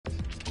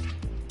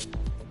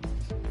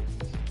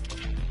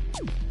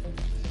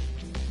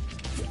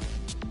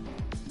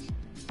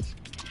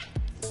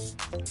I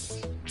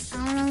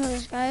don't know who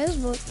this guy is,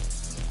 but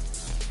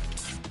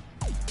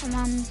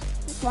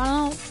why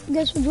not?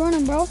 Guess we're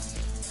joining, bro.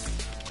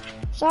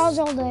 So how's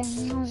y'all day?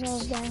 How's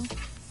y'all's day?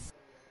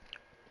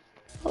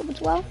 Hope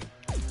it's well.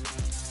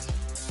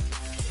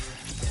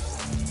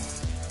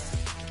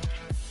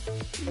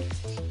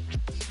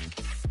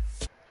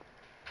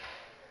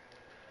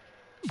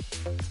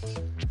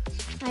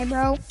 Hi,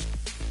 bro.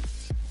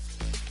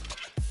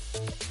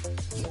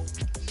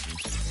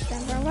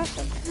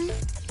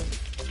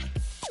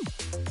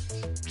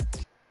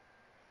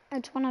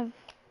 It's one of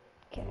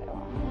the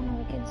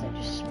kids that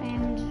just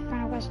spammed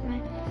front of West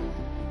me.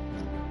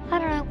 I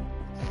don't know.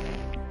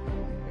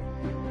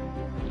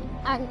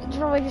 It's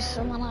probably just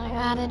someone I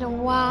added a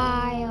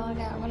while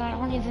ago, but I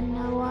don't even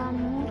know. I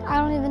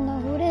don't even know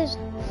who it is.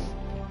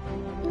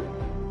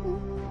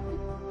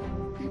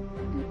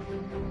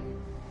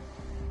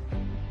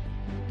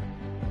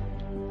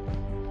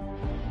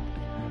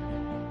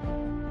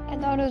 I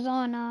thought it was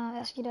on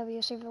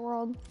STW Save the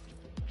World.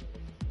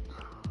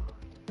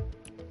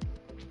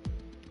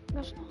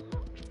 Guess not.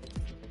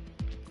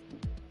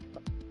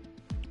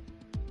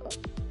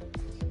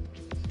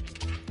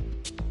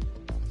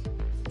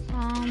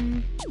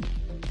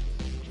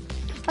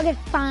 Okay,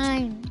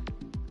 fine.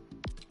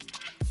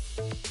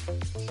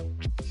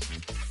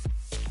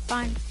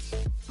 Fine.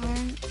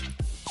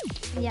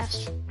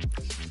 Yes.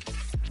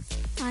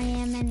 I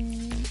am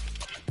in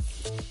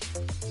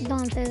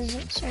Dante's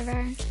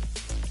server.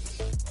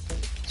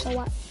 So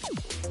what?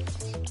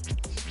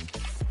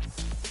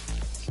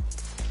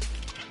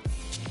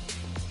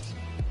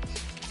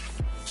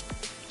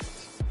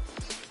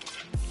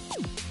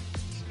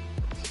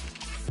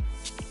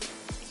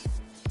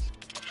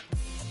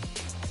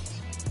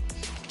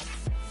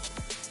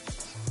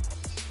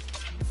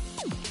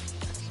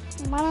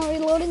 Why don't we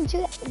load into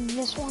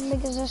this one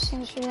because this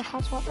seems to be a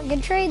hotspot for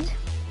good trades.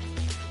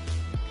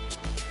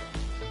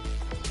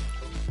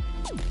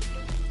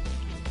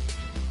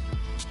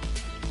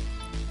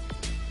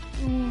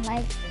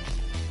 Like.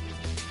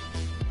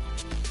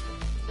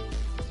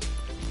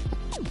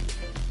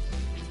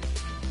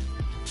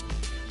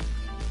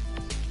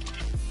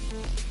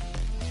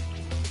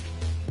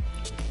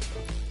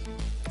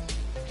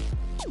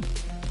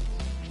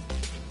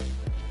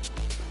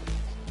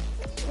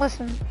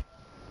 Listen.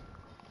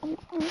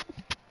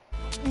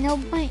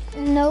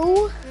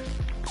 No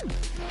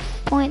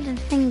point the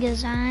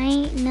fingers,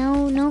 alright?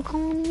 No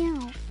calling me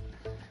out.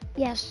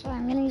 Yes,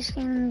 I'm gonna be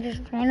scamming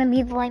just random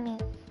people like me.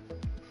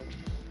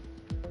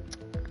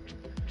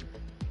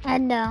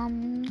 And,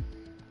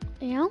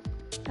 you know,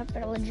 if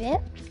they're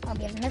legit, I'll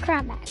give them their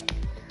crap back.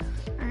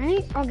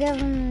 Alright? I'll give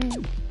them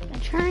a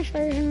trash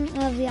version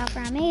of the offer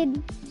I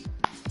made.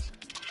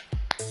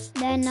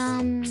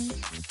 Then, if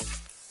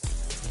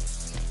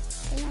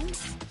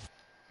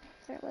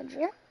they're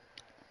legit,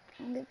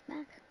 I'll give it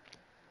back.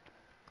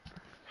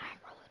 Alright,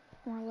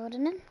 we're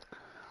loading in.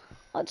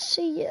 Let's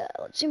see how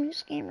many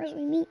scammers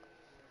we meet.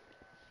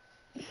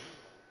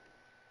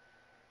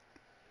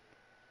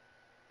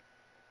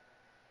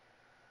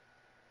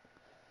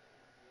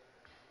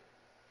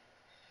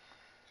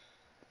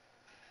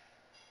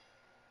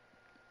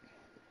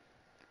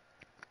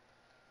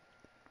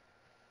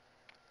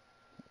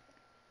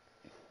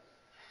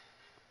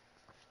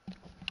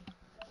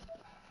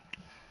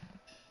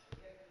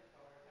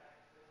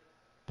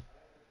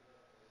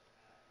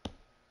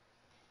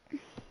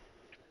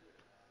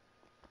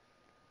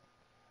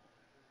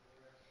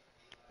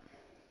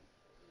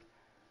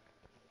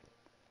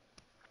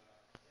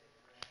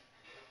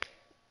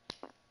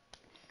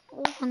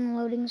 Long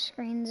loading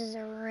screens is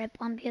a rip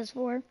on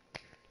PS4.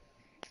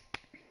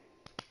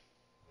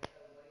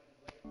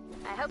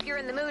 I hope you're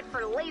in the mood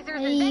for lasers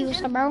and Hey, vengeance.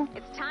 what's up, bro?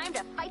 It's time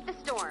to fight the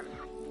storm.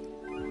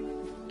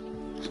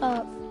 What's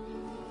up?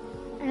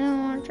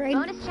 Anyone want to trade?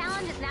 Bonus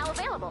challenge is now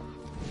available.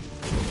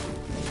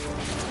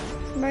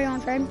 Somebody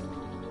want to trade?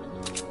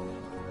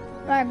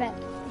 Alright, bet.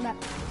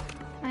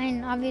 I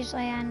mean,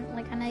 obviously, I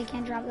know you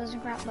can't drop those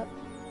and crap, but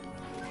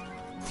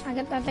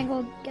I think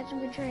we'll get some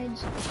good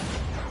trades.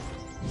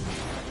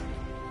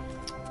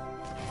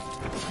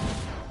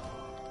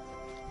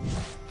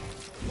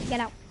 Get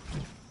out.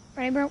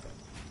 Ready, bro?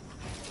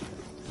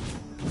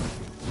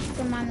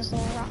 Don't mind this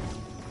little rock.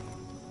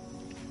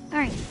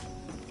 Alright.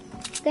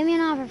 Give me an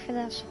offer for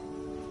this.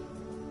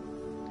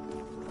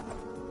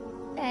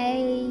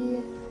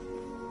 A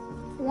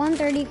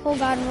 130 full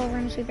god roll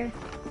room sweeper.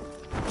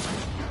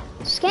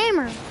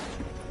 Scammer!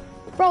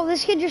 Bro,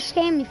 this kid just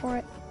scammed me for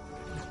it.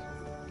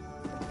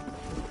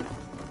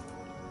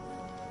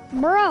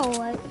 Bro,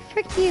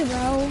 frick you,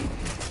 bro.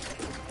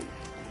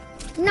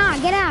 Nah,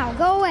 get out.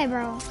 Go away,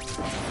 bro.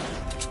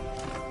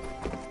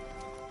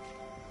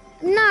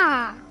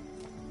 Nah.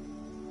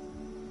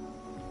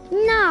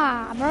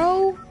 Nah,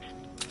 bro.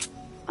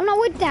 I'm not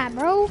with that,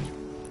 bro.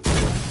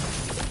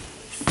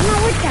 I'm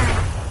not with that.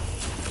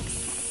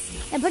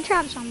 Yeah, put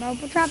traps on, bro.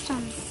 Put traps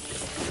on.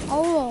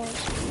 All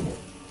those.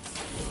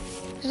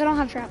 Because I don't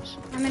have traps.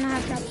 I mean, I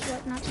have traps,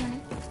 but not too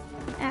many.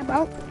 Yeah,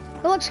 bro.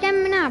 Good luck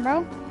scamming me now,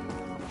 bro.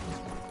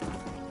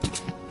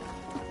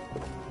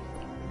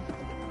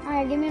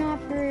 Alright, give me an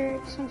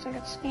offer since I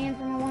got scanned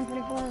from a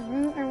 134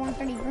 room or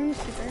 130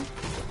 roomkeeper.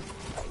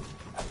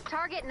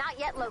 Target not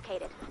yet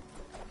located.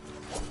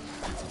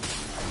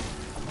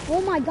 Oh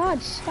my god,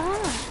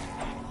 stop!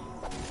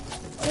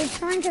 They're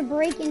trying to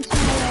break into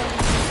my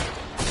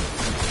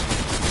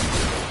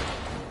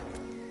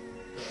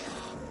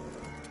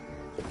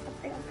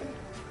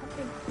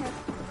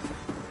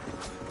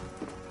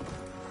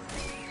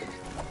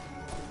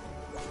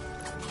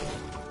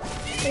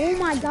Oh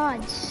my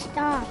god,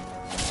 stop.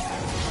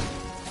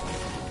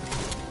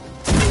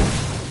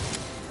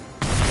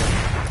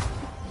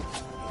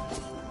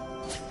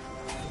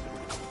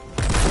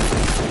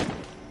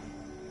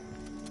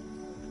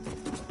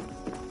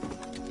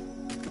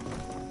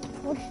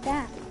 What's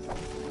that?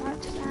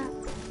 What's that?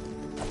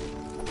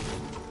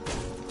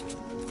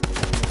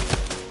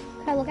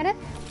 Can I look at it?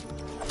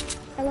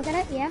 Can I look at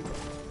it? Yeah.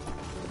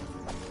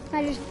 Can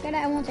I just look at it?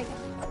 I won't take it.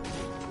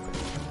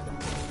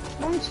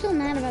 But I'm still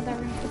mad about that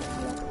ring.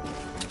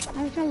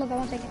 I'm just gonna look, I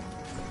won't take it.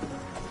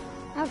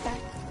 Okay.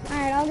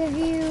 Alright, I'll give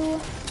you...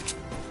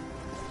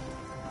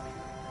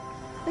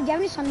 Wait, do you have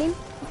any sunbeam? Do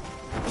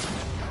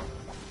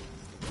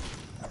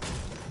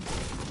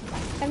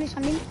you have any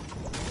sunbeam?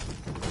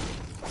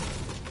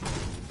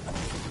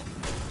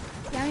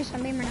 Do you have any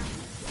sunbeam or not?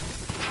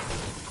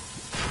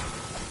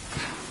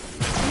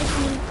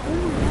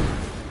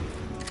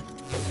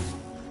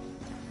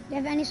 Do you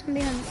have any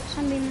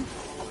sunbeam?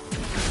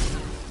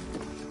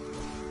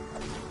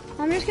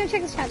 I'm just gonna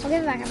check the stats. I'll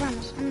give it back. I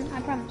promise.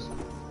 I promise.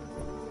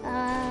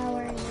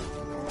 Where is it?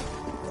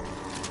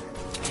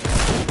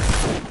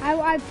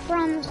 I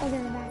promise I'll give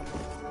it back.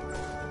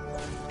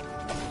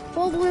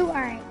 Full blue. All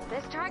right.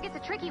 This target's a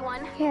tricky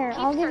one. Here,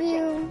 I'll give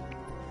you.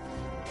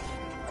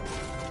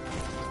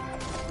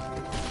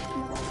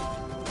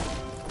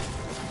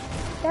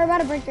 They're about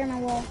to break through my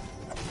wall.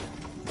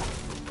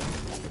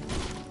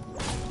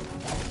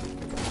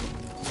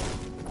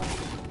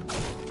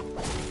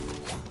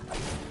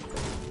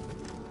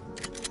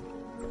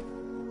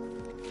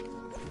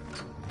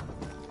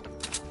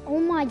 Oh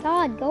my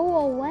god, go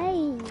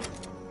away.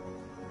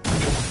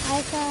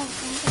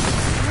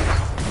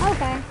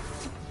 Okay.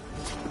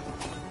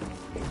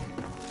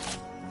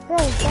 Bro,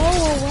 go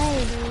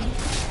away, dude.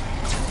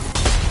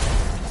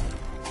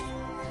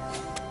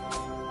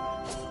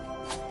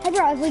 Hey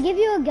bro, if we give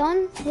you a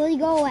gun, will you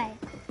go away?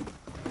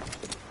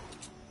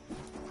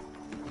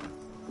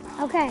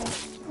 Okay,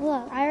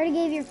 look, I already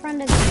gave your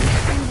friend a gun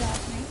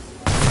last night.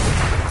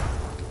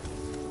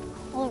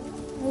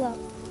 Look,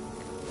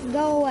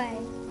 go away.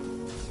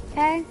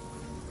 Okay?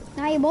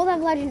 Now you both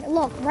have legend.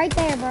 Look, right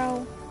there,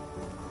 bro.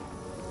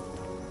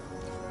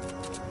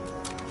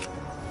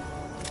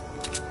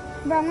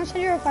 Bro, I'm gonna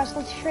send you a request.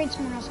 Let's trade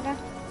somewhere else, okay?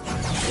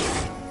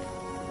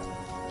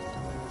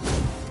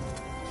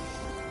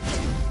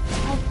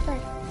 Oh,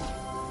 sorry.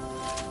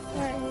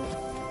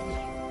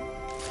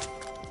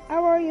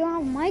 Where are you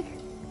on, Mike?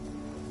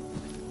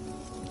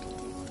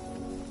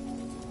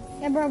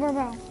 Yeah,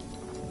 bro.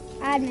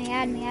 Add me.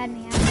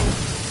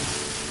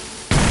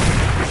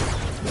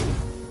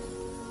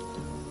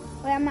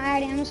 Wait, I'm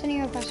gonna send you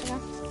a request, okay?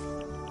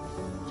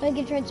 So you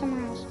can trade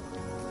somewhere else.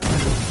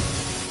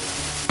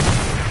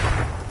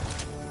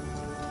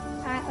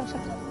 Alright, I'll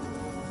accept it.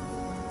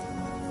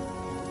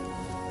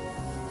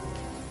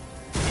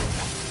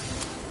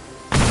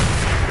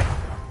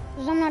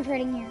 Because I'm not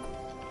trading here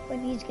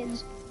with these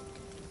kids.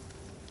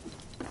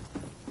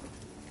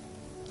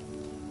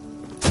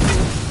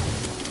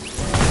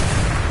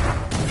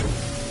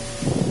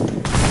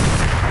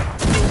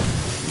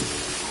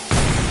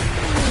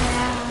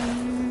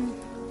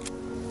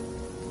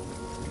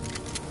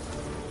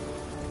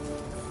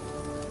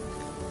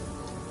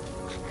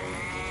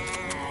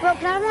 Bro,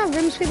 can I have my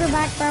room sweeper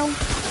back, bro?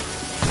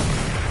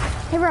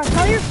 Hey, bro,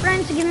 tell your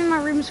friend to give me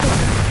my room sweeper.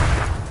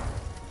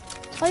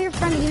 Tell your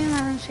friend to give me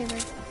my room sweeper.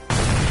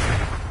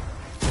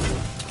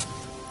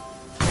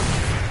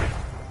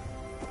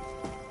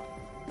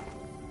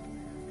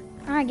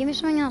 Alright, give me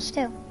something else,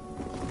 too.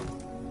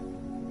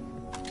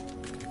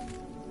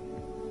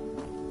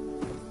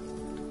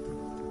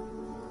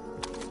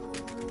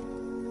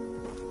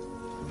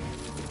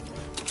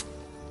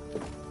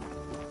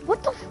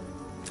 What the f...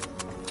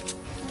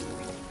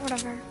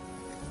 Whatever.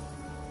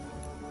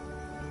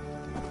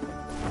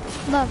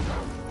 Look,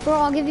 bro,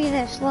 I'll give you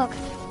this. Look.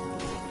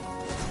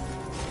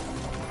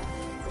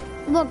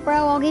 Look,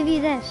 bro, I'll give you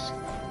this.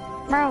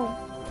 Bro.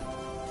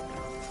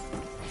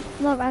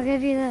 Look, I'll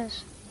give you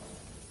this.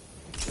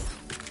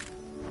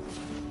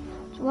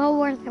 It's well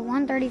worth it.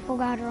 130 full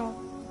god roll.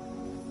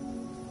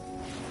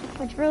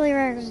 Which is really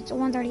rare because it's a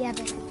 130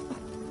 epic.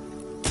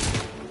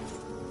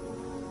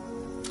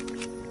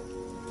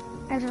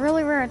 It's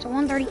really rare. It's a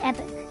 130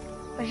 epic.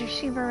 Which is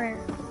super rare.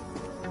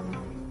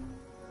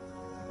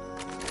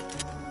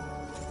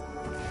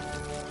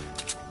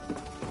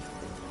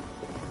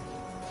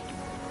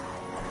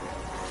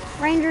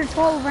 Ranger,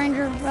 12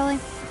 Ranger, really?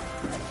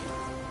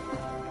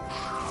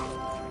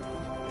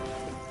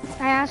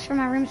 I asked for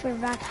my room sweeper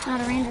back,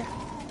 not a Ranger.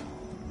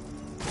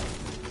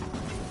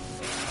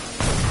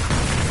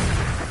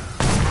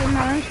 Give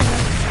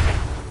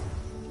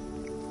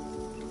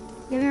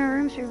Give me a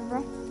room sweeper,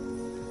 bro.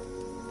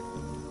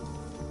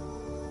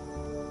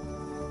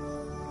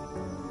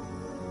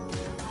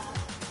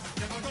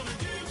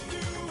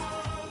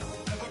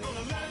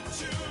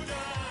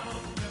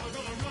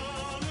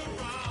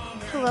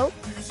 Hello?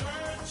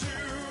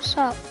 What's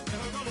up?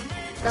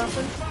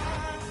 Nothing.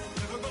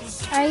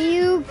 Are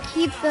you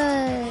keep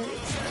the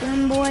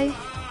Doom boy?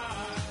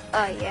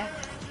 Yeah.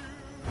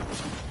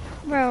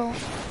 Bro,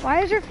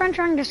 why is your friend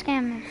trying to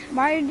scam me?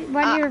 Why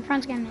did your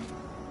friend scam me?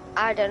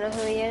 I don't know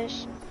who he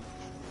is.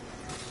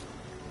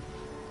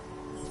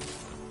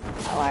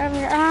 Whatever.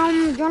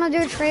 Do you wanna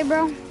do a trade,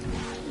 bro?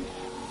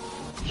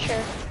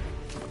 Sure.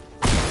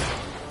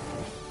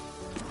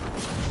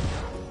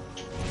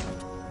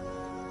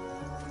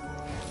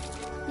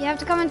 You have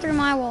to come in through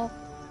my wall.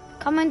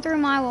 Come in through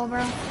my wall,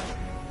 bro.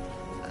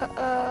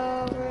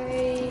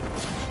 Right.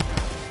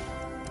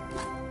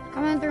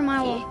 Come in through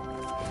my wall.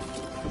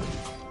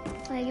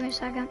 Wait, give me a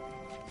second.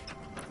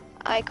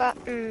 I got,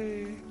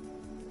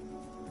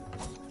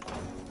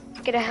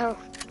 Get out.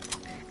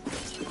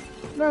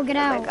 Bro, get Oh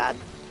out. my god.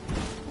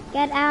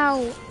 Get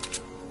out.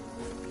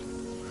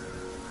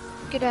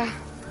 Get out.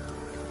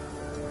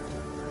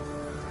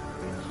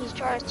 He's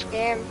trying to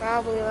scam,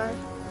 probably, man.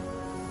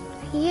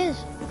 He is.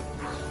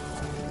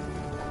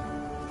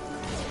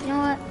 You know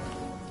what?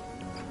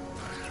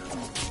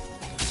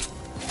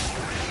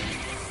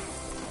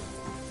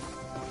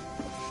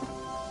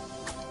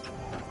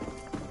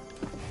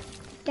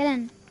 Get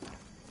in.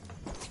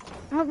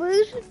 Oh,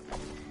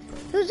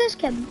 who's this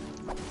kid?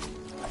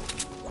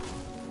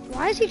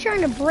 Why is he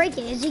trying to break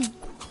it? Is he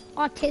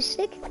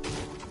autistic?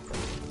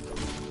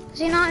 Does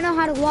he not know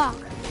how to walk?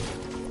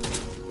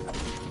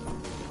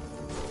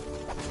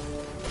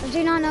 Does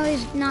he not know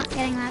he's not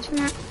getting that from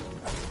that?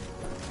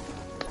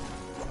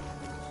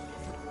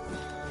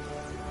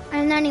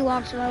 And then he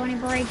walks away when he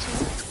breaks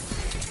it.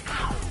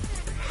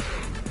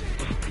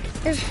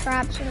 There's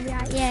traps gonna be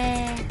out.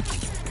 Yeah.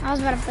 I was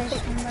about to place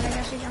him, but I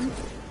guess he jumped.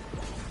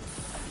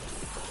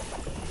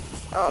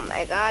 Oh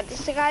my god,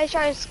 this guy's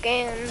trying to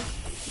scam.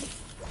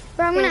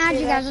 Bro, I'm gonna add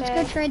you guys. That's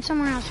Let's go it. trade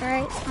somewhere else,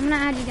 alright? I'm gonna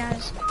add you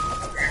guys.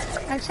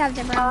 Accept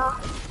it, bro.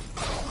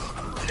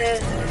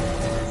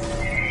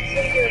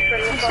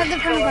 Accept the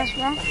friend request,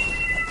 bro.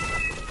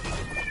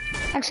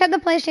 Accept the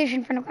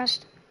PlayStation friend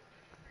request.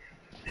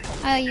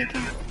 Oh, you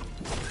can't.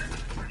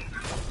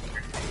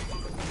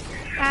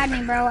 Add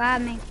me, bro.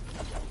 Add me.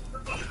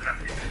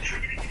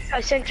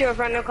 I sent you a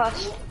friend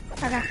request.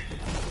 Okay.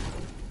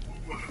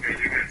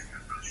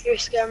 You're a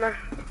scammer.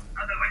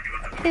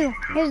 Who?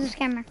 Who's the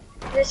scammer?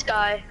 This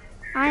guy.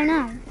 I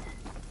know.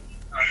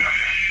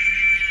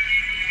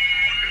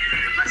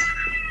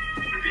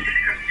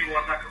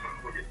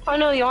 Oh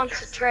no, he wants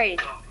to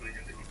trade.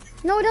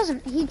 No, it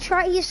doesn't. He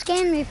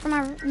scammed me for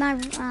my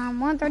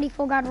 130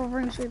 full god roll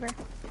room sweeper.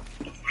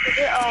 Is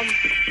it,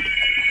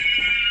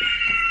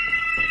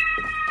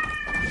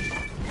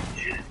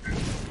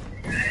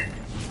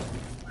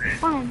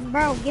 Fine,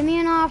 bro. Give me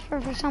an offer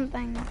for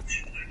something.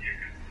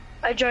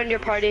 I joined your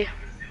party.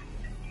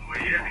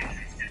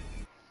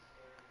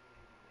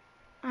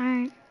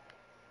 Alright.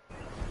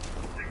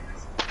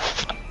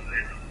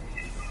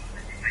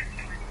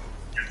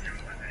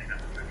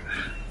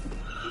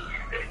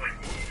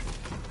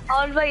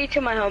 I'll invite you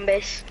to my home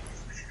base.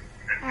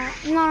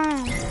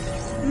 No.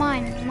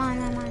 Mine.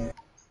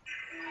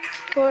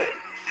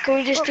 Can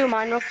we just do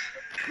mine real quick?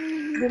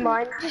 Do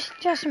mine?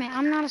 Just a minute.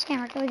 I'm not a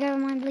scammer. Can we go to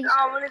mine, please?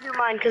 I want to do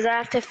mine because I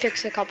have to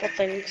fix a couple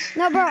things.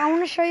 No, bro. I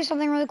want to show you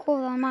something really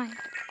cool on mine.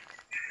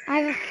 I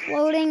have a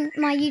floating.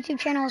 My YouTube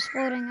channel is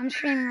floating. I'm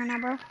streaming right now,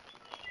 bro.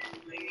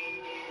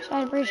 So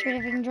I'd appreciate it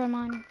if you can join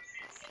mine.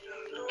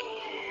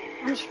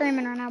 I'm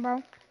streaming right now,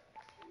 bro.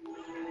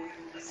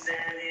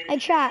 Hey,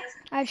 chat.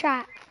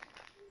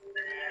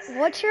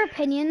 What's your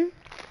opinion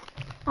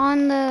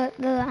on the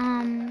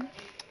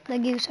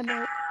goose I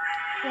built?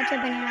 What's your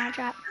opinion on it,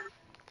 chat?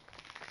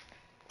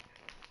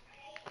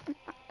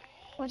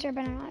 What's your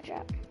opinion on it,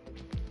 chat?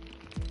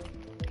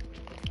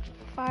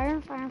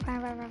 Fire. I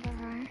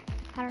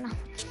don't know.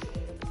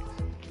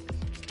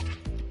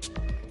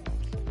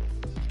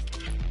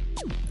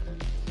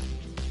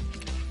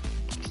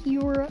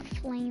 Pure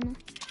flame.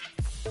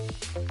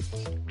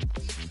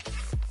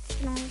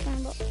 You know what I'm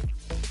talking about?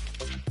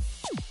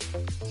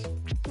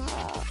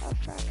 Oh,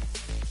 frick.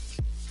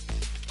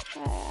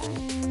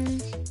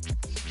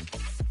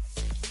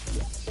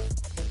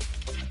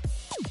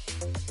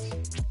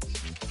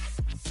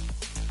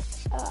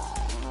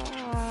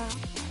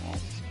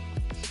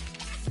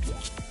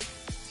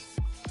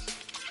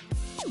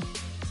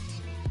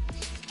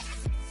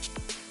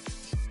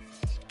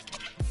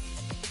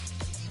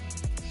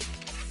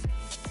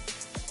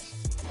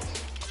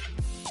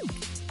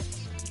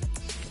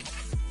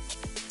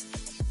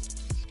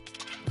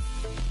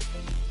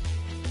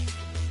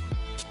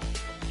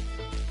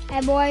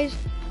 Hey, boys.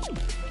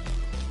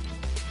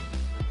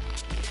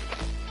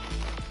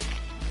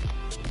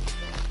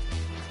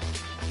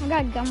 I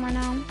got gum right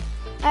now.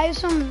 I have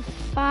some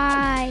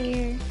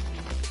fire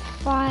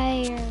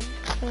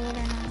food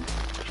right now.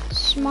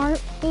 Smart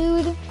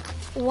food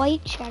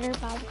white cheddar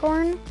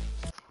popcorn.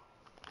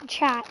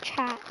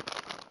 Chat.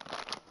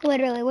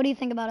 Literally, what do you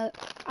think about it?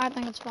 I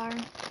think it's fire.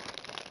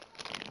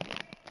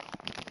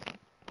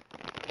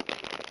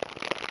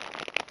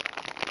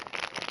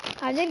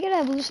 I did get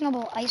a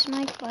loosenable ice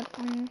mic, but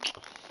I'm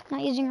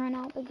not using it right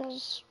now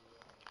because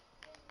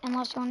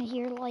unless you want to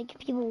hear like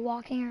people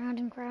walking around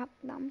and crap,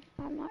 I'm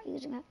not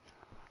using it.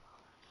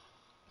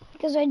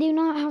 Because I do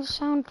not have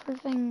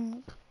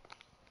soundproofing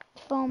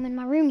foam in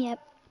my room yet.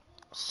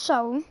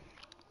 So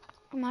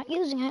I'm not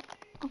using it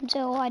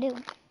until I do.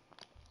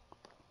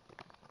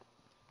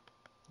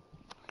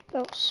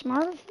 Bro,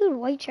 Smart Food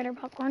white cheddar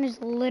popcorn is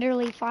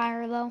literally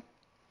fire though.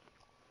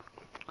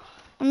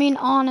 I mean,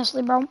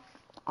 honestly, bro.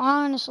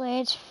 Honestly,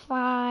 it's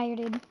fire,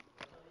 dude.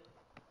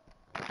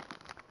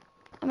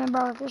 I mean,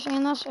 bro, if you're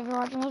seeing this, if you're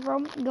watching this, bro,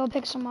 go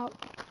pick some up.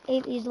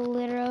 It is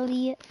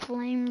literally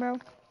flame, bro.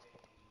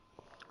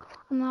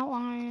 I'm not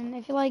lying.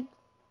 If you like,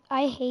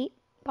 I hate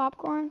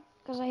popcorn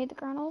because I hate the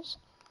kernels,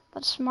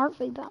 but Smart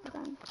Food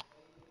popcorn.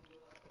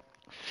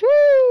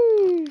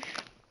 Sheesh.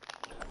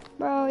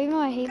 Bro, even though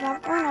I hate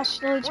popcorn, I'll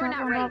still eat Smart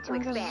Food popcorn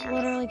because it's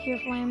literally pure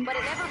flame. But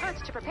it never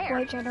hurts to prepare.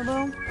 White cheddar,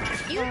 bro.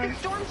 Use the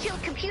Storm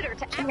Shield computer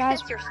to access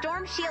guys, your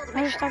Storm Shield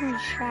I'm just mission. talking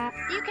chat.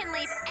 You can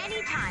leave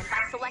anytime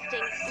by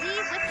selecting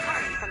Leave with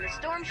Party from the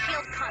Storm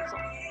Shield console.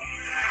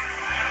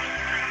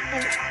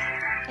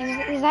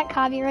 Is that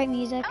copyright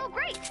music? Oh,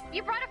 great!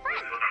 You brought a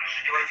friend.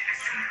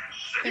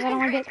 Because I don't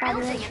want to get copyright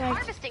building and strikes.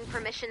 harvesting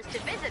permissions to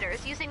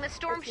visitors using the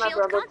Storm My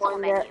Shield brother console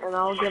playing menu. it, and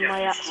I'll get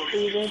my app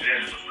speeded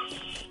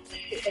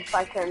if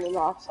I turn it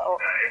off. So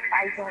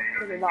I don't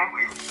turn it off.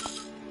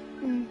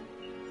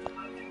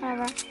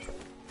 Whatever.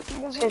 I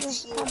guess I'll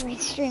just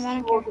copyright stream. I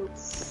don't care. People get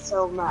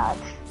so mad.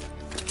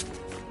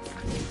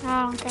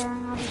 I don't care.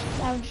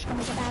 I would just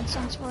gonna get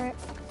AdSense for it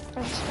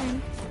for the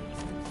stream.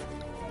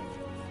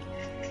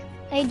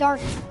 Hey,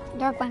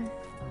 Darkwing.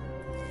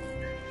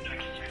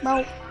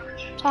 Bro,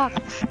 talk.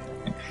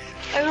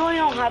 I really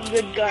don't have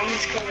good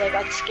guns because I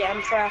got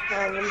scammed for half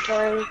my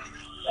inventory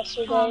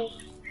yesterday.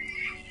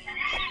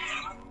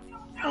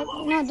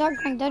 No,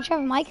 Darkwing, don't you have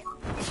a mic?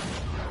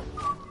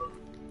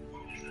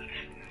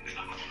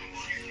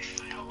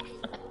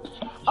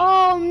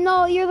 Oh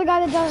no, you're the guy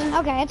that doesn't.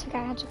 Okay, it's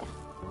okay.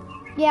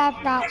 Yeah, I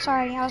forgot.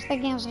 Sorry, I was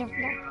thinking it was a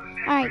different guy.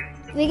 Alright,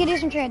 we can do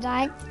some trades,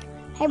 alright?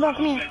 Hey, bro,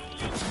 come here.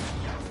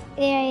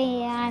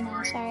 Yeah, I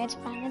know. Sorry, it's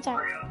fine. It's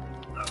alright.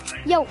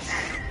 Yo,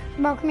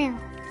 bro, come here.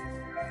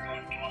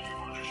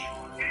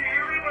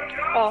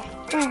 Oh.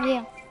 Come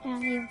here, yeah,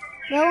 you.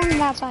 Go on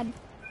that side.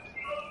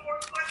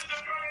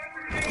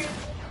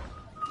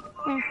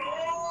 Come here.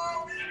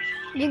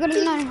 You go to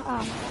the nine.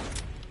 Oh,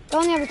 go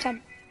on the other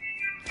side.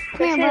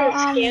 Come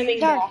here,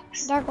 bro.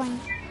 Darkwing.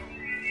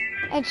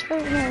 It's for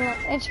here. Look,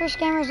 it's for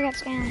scammers to get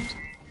scammed.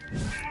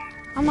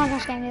 I'm not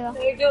gonna scam you though.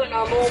 Can you do a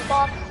normal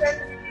box then?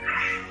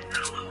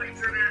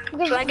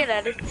 Should I get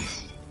edit?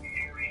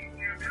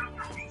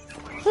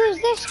 Who's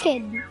this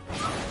kid?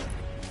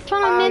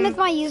 Trying to mimic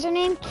my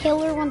username,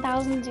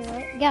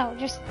 Killer1000. Go,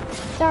 just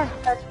start.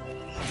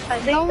 I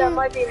think that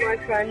might be my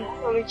friend.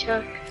 Let me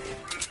check.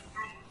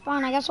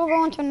 Fine, I guess we'll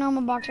go into a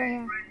normal box right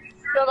here.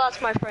 No,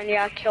 that's my friend.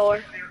 Yeah,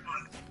 Killer.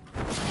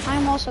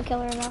 I'm also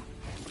Killer though.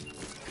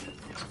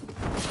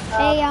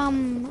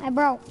 Hey,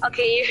 bro.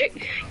 Okay,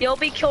 you'll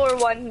be Killer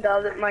 1,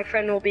 though. My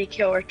friend will be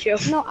Killer 2.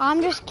 No,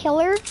 I'm just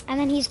Killer, and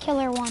then he's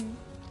Killer 1.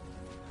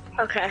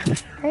 Okay.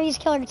 Or he's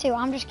Killer 2.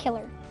 I'm just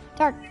Killer.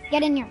 Dark,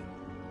 get in here.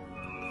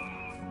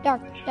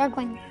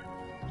 Darkwing.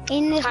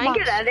 In this box. Can I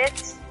get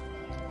edits?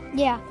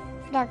 Yeah,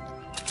 Dark.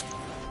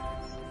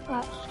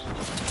 What?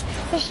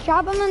 Just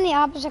drop him in the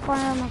opposite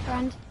corner of my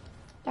friend.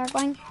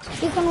 Darkwing.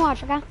 You can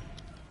watch, okay?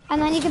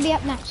 And then you can be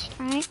up next,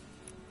 alright?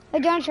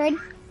 Wait, do you want to trade?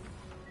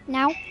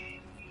 Now?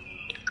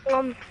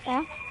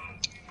 Yeah?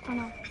 Oh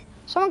no.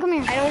 Someone come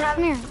here. I don't have.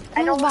 Come here.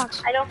 Come in this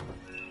box.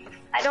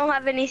 I don't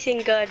have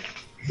anything good.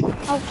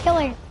 Oh,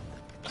 Killer.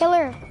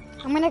 Killer.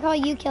 I'm gonna call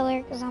you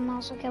Killer because I'm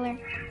also Killer.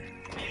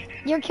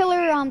 You're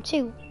Killer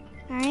 2.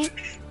 Alright?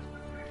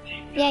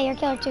 Yeah, you're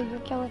Killer 2. You're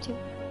Killer 2.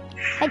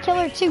 Hey,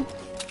 Killer 2.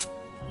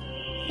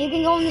 You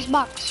can go in this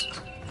box.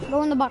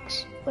 Go in the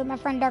box with my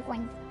friend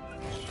Darkwing.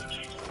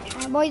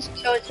 Alright, boys.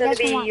 So it's gonna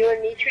be you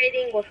and me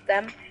trading with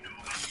them.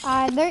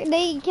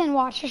 They can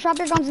watch. Just drop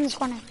your guns in this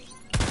corner.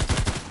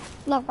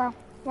 Look, bro.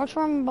 Watch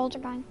where my bolts are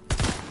going.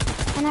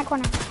 In that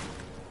corner.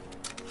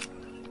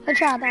 Good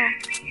try, though.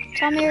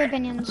 Tell me your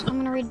opinions. I'm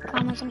gonna read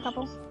comments in a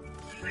couple.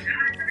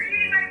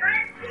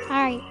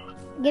 Alright.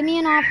 Give me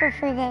an offer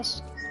for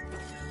this.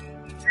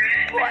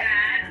 What?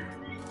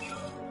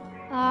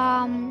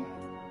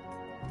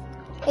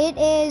 It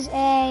is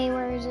a...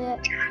 Where is it?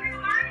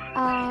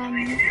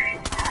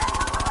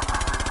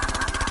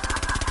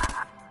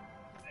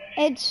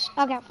 It's...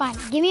 Okay, fine.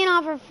 Give me an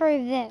offer for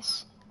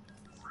this.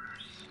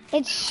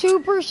 It's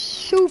super,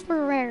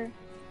 super rare.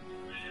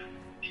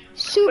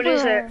 Super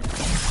rare.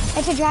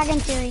 It's a Dragon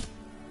Fury.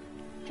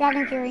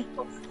 Dragon Fury.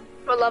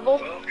 What level?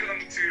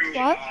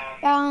 What?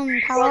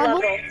 Power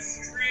level?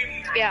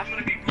 Yeah.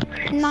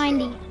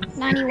 90.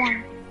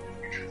 91.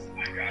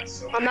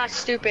 I'm not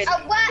stupid.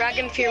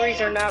 Dragon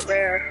Furies are not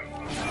rare.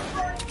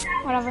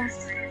 Whatever.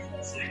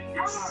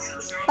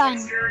 Fine.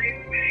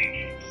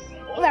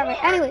 Whatever.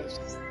 Anyways.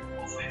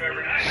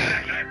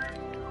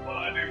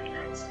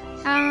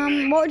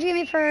 What would you give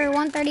me for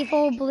 130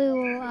 full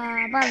blue,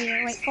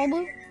 Barbie? Wait, full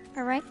blue?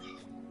 Alright.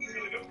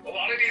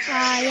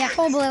 Yeah,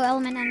 full blue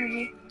element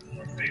energy.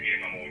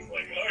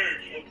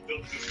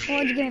 What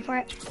would you give me for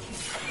it?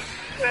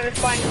 I'm gonna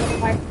find one of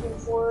my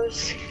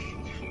fours.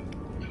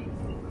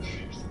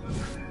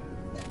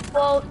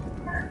 Well,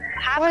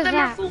 half What of is them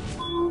are that? full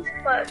blue,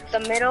 but the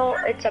middle,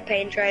 it's a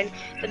pain train.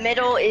 The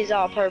middle is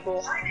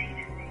purple.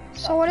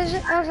 So what is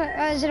it? Oh,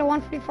 is it a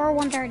 144 or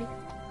 130?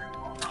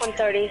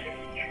 130.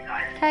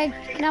 Okay,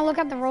 can I look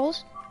at the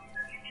rolls?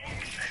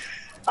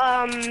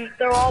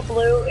 They're all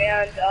blue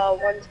and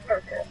one's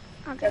purple.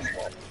 Okay. This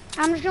one.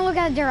 I'm just gonna look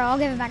at Duro. I'll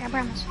give it back, I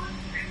promise.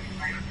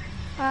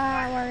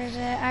 Where is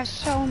it? I have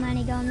so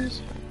many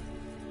guns.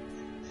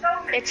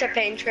 It's a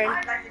pain train.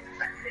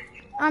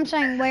 I'm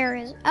saying where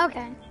is it?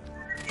 Okay.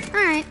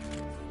 Alright.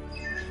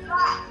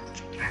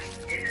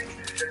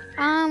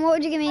 What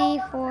would you give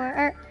me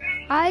for,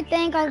 I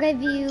think I'll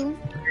give you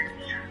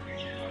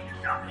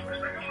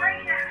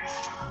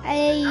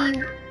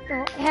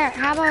here,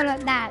 how about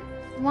that?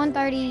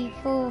 130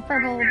 full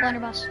purple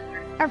blunderbuss.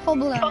 Or full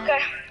blue. Okay.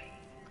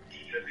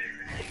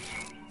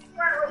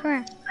 Come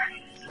here.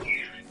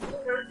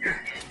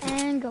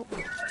 And go.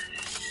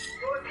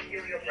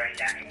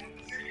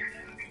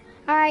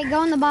 Alright,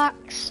 go in the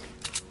box.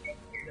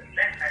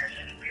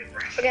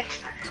 Okay.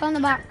 Go in the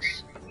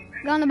box.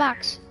 Go in the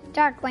box.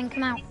 Darkwing,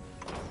 come out.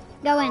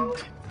 Go in.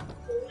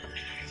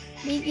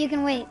 You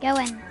can wait. Go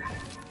in.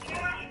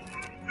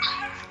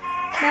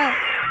 Go.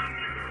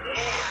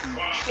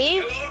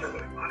 Me?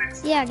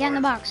 Yeah, get in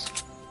the box.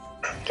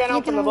 Can't You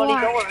open can the bloody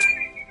walk. door.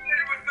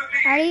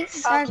 Ready?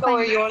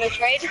 Killer, you wanna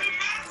trade?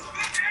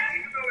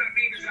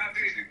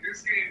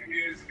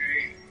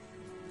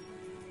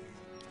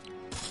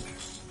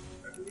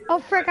 Oh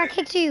frick, I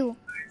kicked you.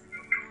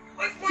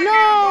 No,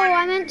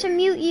 I meant to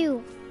mute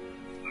you.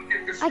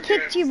 I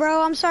kicked you,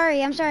 bro. I'm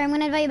sorry. I'm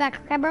gonna invite you back,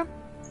 okay, bro?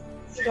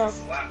 No.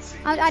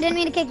 I didn't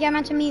mean to kick you. I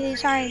meant to mute you.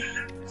 Sorry.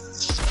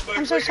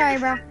 I'm so sorry,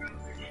 bro.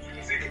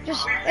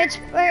 Just it's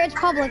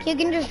public. You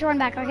can just join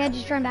back, okay?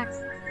 Just join back.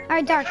 All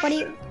right, Dark.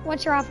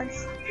 What's your offer?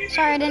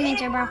 Sorry, I didn't mean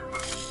to, bro.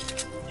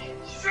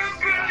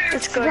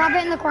 It's good. Drop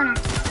it in the corner.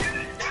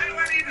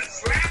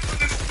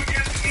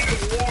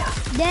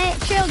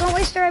 Chill. Don't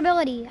waste their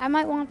ability. I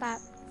might want that.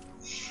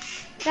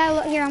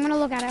 Here, I'm gonna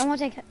look at it. I won't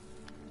take it.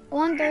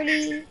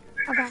 130.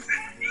 Okay.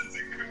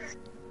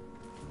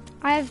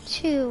 I have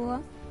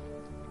 2,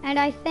 and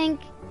I think.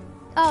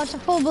 Oh, it's a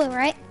full blue,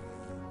 right?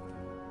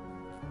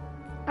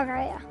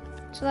 Okay, yeah.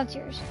 So that's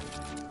yours.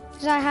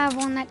 Because I have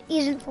one that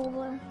isn't full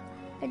blue.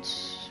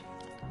 It's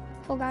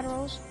full god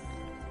rolls.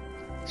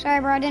 Sorry,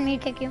 bro. I didn't mean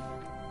to kick you.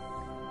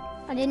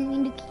 I didn't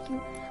mean to kick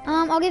you.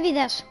 I'll give you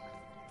this.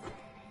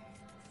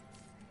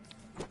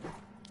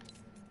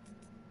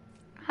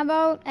 How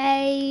about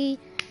a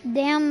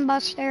Dam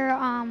Buster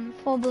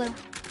full blue?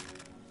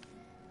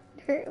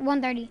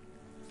 130.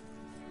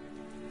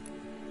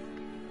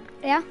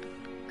 Yeah?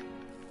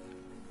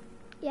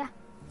 Yeah.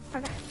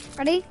 Okay.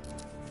 Ready?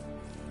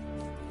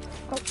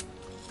 Go.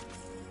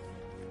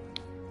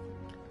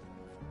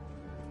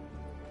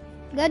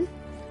 Good?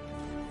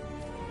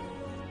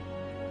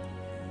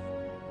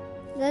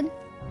 Good?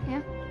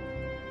 Yeah?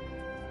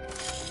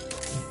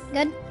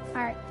 Good?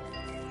 Alright.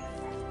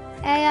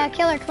 Hey,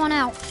 Killer, come on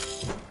out.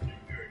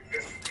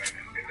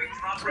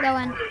 Go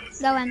in.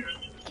 Go in.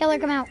 Killer,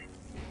 come out.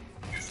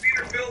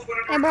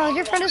 Hey, bro, is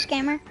your friend a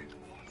scammer?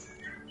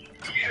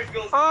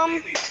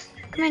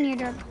 Come in here,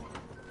 Dirk.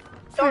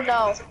 Don't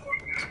know.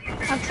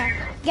 Okay.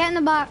 Get in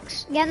the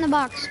box. Get in the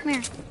box. Come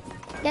here.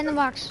 Get in the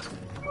box.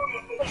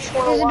 Just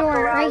wanna There's a walk door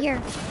around. right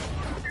here.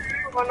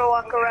 I wanna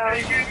walk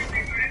around.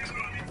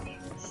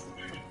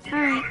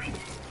 Alright.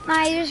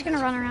 Nah, you're just gonna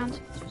run around.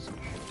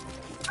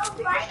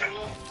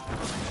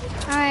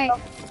 Alright.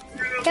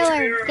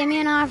 Killer, give me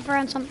an offer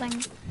on something.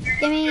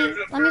 Let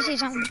me see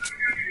something.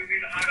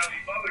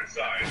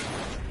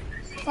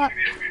 Look.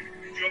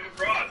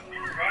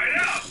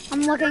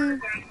 I'm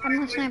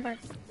a sniper.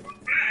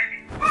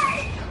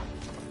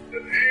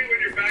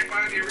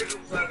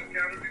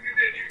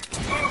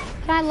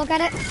 Can I look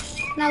at it?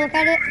 Can I look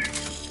at it?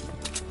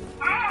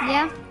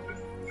 Yeah?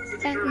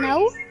 Okay,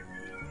 no?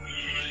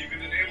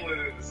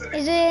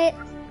 Is it,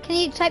 can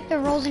you type the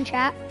roles in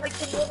chat?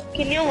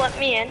 Can you let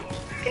me in?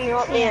 Can you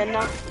let me in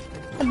now?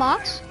 The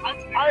box?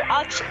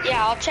 I'll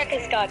check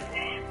his gun.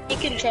 You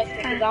can trust me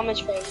because I'm his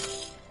friend.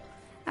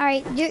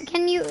 Alright, do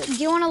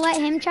you want to let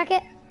him check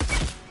it?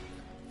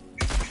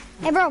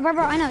 Hey bro,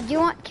 I know. Do you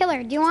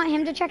want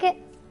him to check it?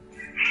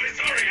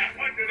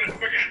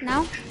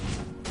 No?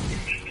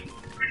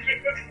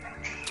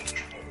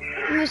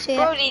 Let me see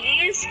Bro, it. did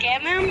you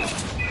scam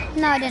him?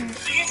 No, I didn't.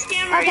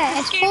 Okay,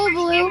 it's full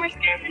blue.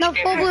 No,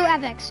 full blue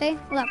epic. See?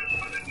 Look.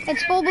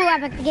 It's full blue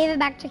epic. I gave it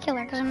back to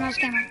Killer because I'm not a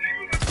scammer.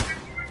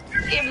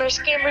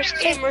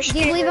 Scammer. Do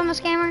you believe I'm a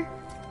scammer?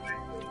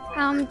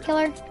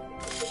 Killer.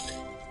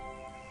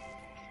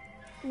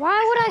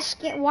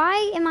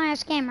 Why am I a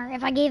scammer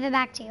if I gave it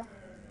back to you?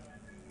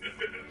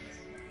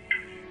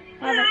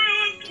 Whatever.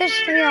 Just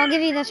here, I'll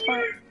give you this for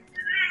it.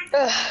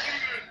 Ugh.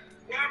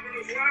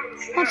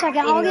 1 second,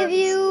 I'll give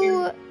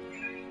you...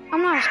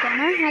 I'm not a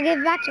scammer, I gave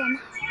it back to him.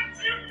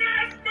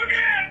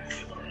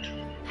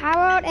 How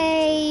about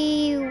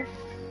a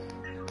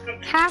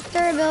half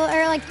durability,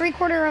 or like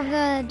 3/4 of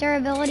the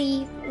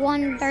durability,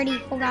 130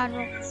 full god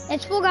roll.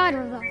 It's full god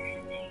roll though.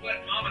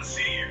 Let Mama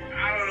see you.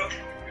 I don't know.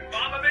 Did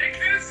Mama make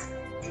this?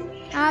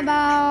 How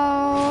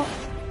about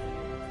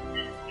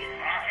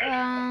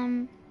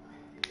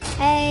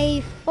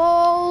a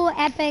full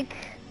epic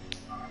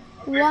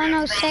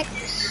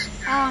 106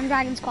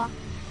 Dragon's Claw.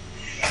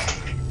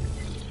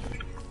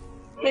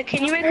 Wait,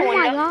 can you make Oh one?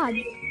 my Up? god.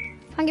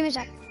 Give me a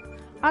sec.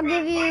 I'll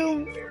give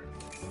you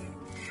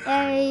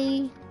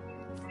a...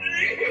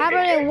 How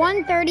about a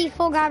 130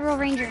 full god roll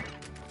ranger?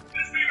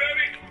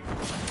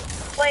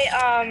 Wait,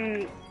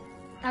 Okay,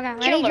 ready?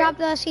 Killer. Drop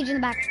the siege in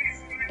the back.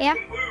 Yeah?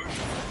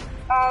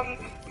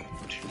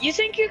 you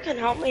think you can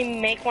help me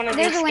make one of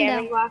There's these a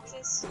window. scamming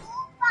boxes?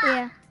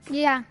 Yeah.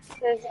 Yeah.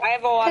 Because I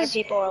have a lot of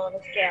people I want to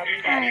scam.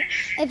 Alright.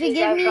 If you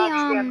give me,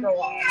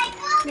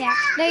 yeah,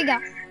 there you go.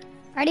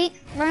 Ready?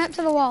 Run up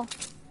to the wall.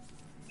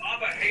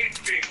 Mama hates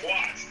being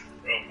watched.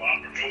 Well,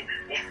 Mama will be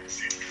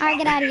watched. Alright,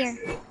 get out of here.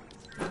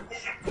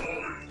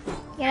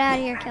 Get out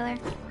of here, killer.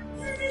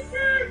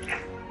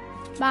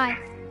 Bye.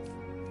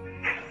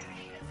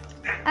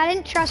 I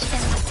didn't trust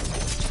him.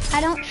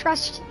 I don't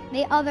trust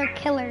the other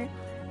killer.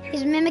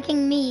 He's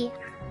mimicking me.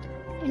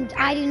 And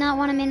I do not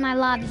want him in my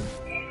lobby.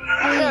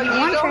 I Bro, will do give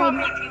you you one know how trade.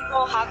 many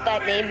people have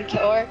that name,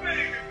 Killer?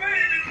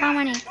 How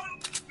many?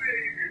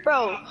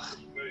 Bro,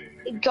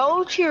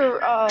 go to your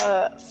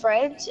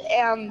friends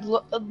and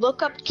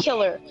look up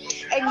Killer,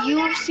 and you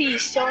will see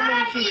so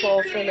many people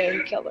with the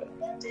name Killer.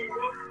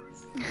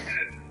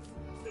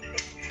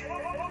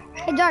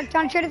 Hey, Dark, do you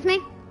want to trade with me?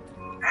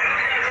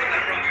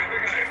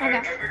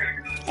 Okay.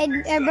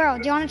 Hey, bro,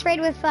 do you want to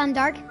trade with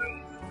Dark?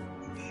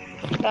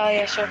 Oh,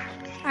 yeah, sure.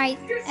 Alright.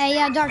 Hey,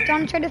 Dark, do you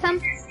want to trade with him?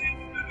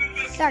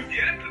 Dark.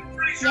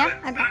 Yeah?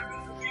 Okay.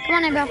 Come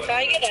on in, bro. Can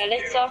I get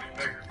edits, though?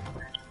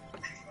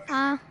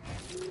 Can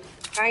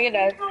I get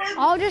edits?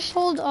 I'll just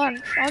hold arch.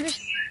 I'll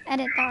just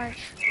edit the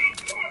arch.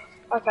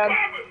 Okay.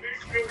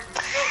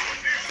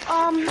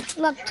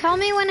 Look, tell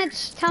me when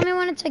it's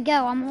a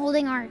go. I'm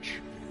holding arch.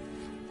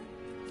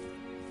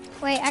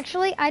 Wait,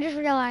 actually, I just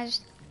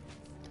realized.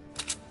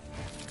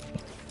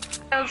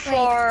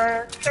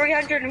 For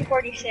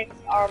 346,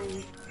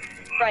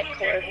 right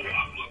Killer.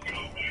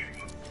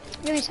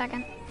 Give me a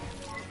second.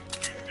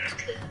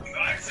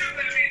 I assume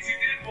that means you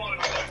did want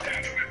to play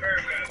that. We've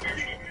heard that.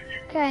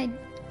 Okay,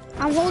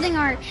 I'm holding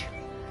arch.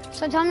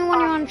 So tell me when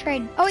you want to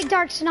trade. Oh wait,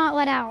 Dark's not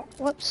let out.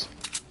 Whoops.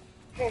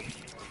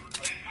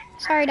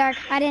 Sorry, Dark.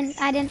 I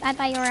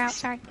thought you were out.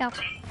 Sorry. Go.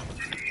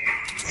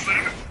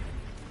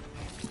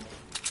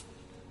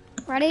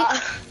 Ready?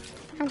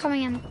 I'm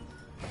coming in.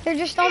 Here,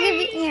 I'll give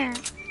you here.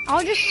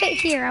 I'll just sit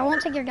here. I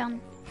won't take your gun.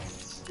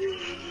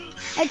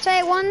 It's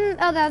a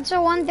that's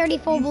a 130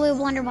 full blue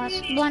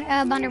blunderbuss.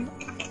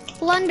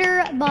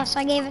 Blunderbuss.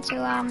 I gave it to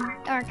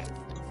Dark.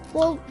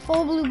 Full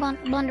blue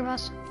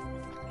blunderbuss.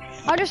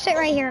 I'll just sit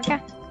right here, okay?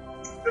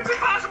 It's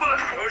impossible!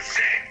 Oh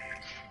shit!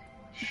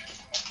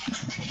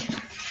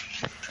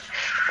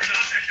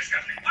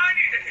 I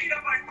need to heat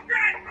up my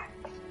bread!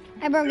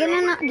 Hey bro,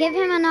 give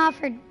him an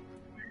offer.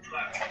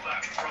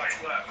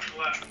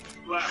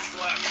 Left,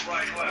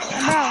 right, left.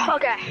 Bro,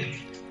 Okay.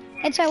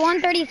 it's a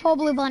 130 full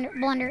blue blunderbuss.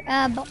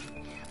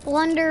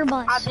 Blah,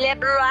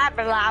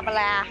 blah, blah,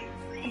 blah.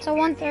 It's a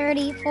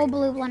 130 full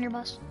blue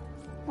blunderbuss.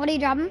 What are you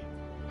dropping?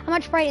 How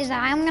much bright is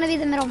that? I'm gonna be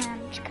the middleman,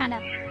 kind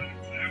of.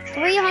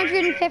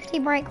 350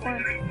 bright core.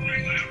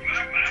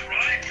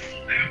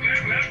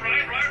 Left, right.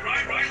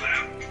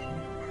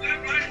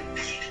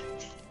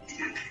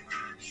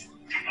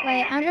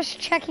 Wait, I'm just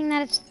checking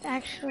that it's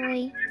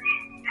actually.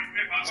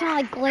 It's not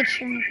like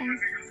glitched or anything.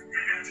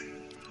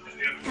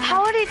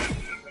 How did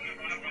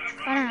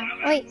I don't know.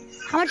 Wait,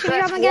 how much did you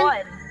drop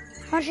again?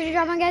 How much did you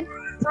drop again?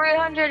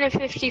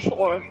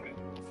 354.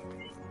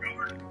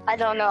 I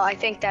don't know. I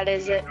think that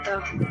is it,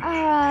 though.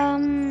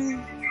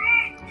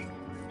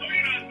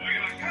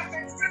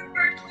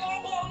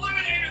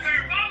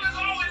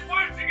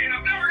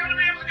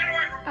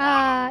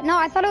 No,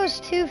 I thought it was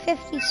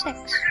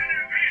 256.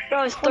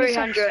 No, it's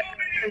 354.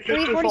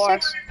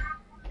 346?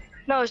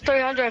 No, it's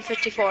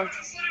 354.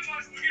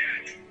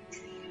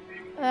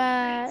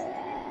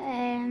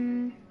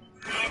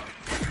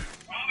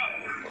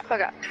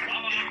 Okay.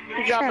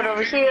 Drop it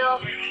over here.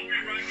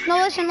 No,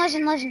 listen.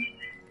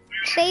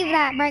 Save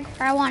that right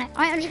core. I want it.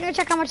 I'm just gonna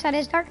check how much that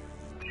is, Dark.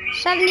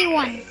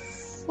 71.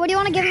 What do you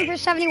want to give him for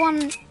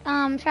 71?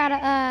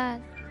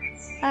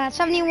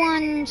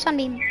 71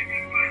 sunbeam.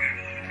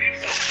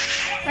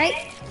 Right?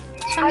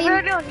 I Sunbeam.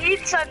 really don't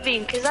need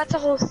sunbeam because that's a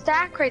whole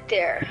stack right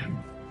there.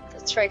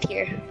 That's right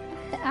here.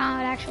 Oh,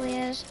 it actually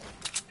is.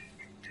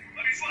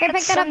 Here,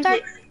 pick that up,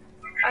 Dark.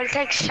 I'd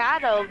take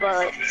Shadow,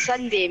 but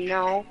Sunbeam,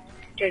 no.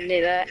 Didn't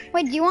do that.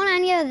 Wait, do you want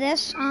any of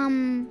this?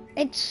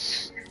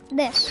 It's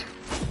this.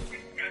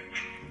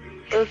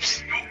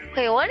 Oops.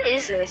 Wait, what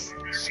is this?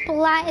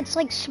 Splat, it's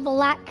like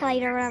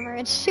Splatkite or whatever.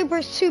 It's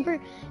super, super,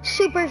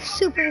 super,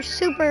 super,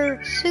 super,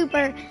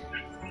 super,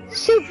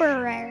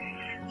 super rare.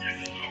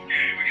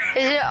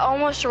 Is it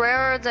almost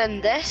rarer than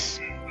this?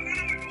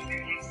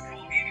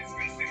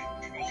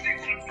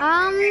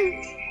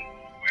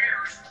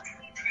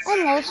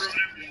 Almost,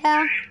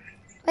 yeah.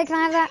 Wait, can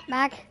I have that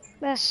back?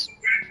 This.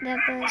 No,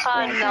 fam.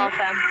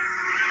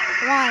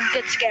 Why?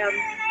 Get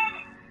scammed.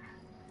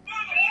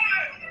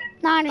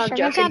 No, I'm just I'm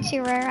joking. It's not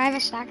joking. too rare. I have a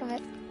stack of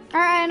it. Or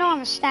I don't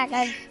have a stack.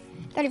 I have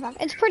 35.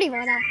 It's pretty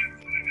rare though.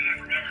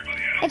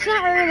 It's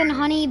not rarer than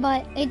honey,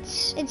 but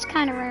it's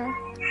kind of rare.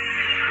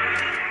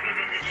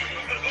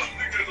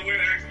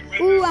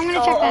 Ooh, I'm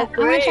gonna check that. I'm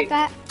gonna check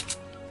that.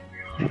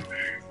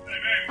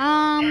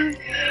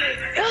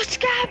 Oh,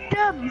 scam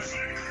them!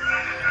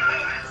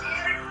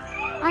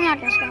 I'm not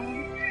gonna scam them.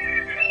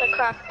 The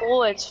craft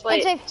bullets.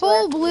 Wait. It's a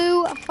full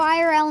blue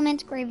fire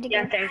element gravedigger.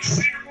 Yeah,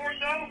 thanks.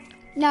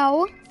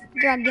 No,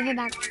 Drug, give it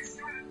back.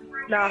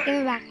 No. Give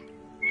it back. Give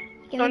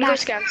You it wanna go back.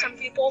 scam some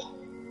people?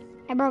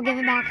 Hey, bro, give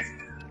it back.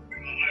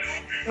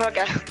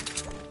 Okay.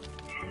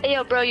 Hey,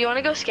 yo, bro, you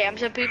wanna go scam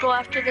some people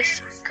after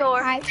this, Killer?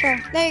 Alright, sure.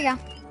 There you go.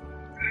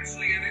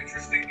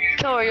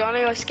 Killer, you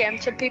wanna go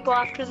scam some people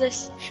after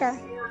this? Sure.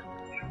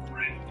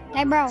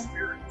 Hey, bro.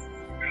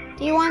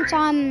 Do you want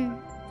Donald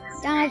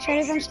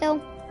Trader from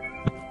still?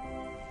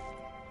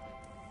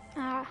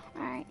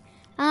 Alright.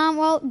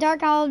 Well,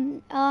 Dark, I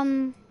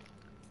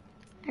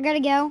gotta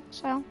go,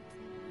 so.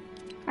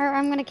 Or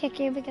I'm gonna kick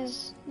you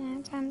because, yeah,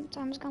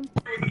 time's come.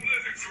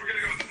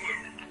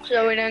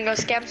 So we're gonna go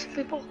scam some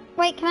people?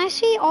 Wait, can I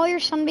see all your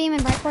Sunbeam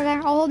and Brightcore there?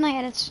 I'll hold my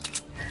edits.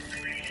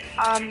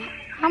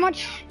 How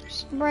much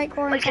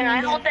Brightcore and Wait, can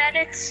I Sunbeam do you hold have?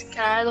 edits?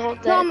 Can I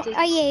hold No, edits?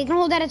 yeah, you can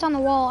hold edits on the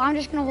wall. I'm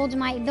just gonna hold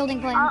my building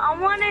plan. I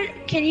wanna,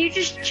 can you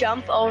just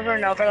jump over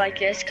and over like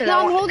this? Cause No,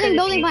 I'm cause holding if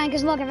building you- plan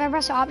because look, if I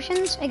press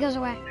options, it goes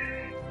away.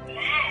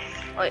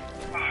 Wait.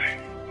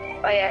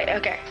 Oh yeah,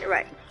 okay, you're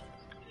right.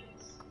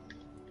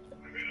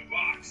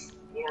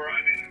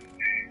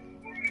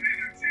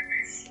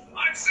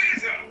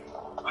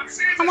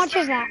 How much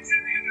is that?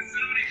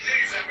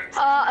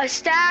 A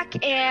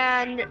stack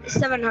and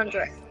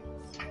 700.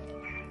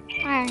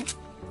 Alright.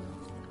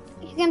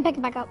 You can pick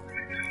it back up.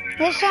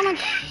 There's so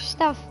much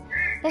stuff.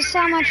 There's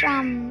so much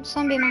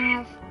Sunbeam I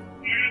have.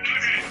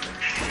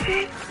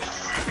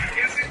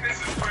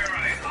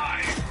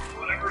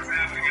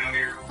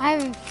 I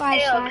have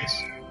 5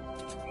 stacks.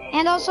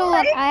 And also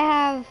look, I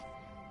have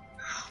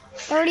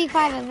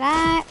 35 of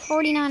that,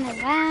 49 of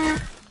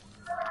that.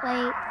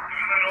 Wait.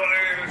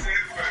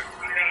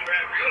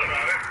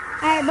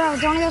 Alright, bro,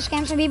 do you wanna go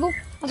scam some people?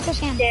 Let's go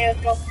scam. Yeah,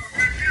 let's go.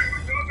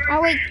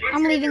 Oh wait,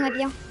 I'm leaving with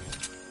you.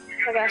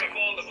 Okay.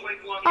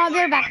 I'll be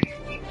right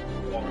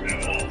back.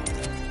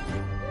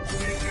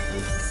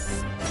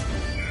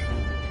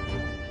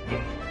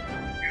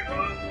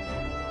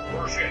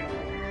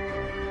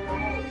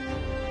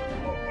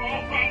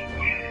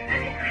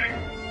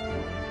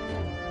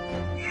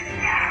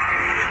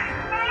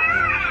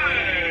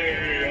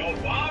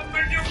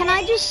 Can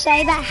I just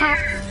say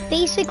that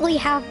basically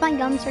half my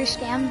guns are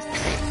scammed?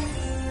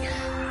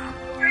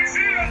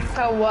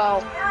 Oh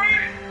wow.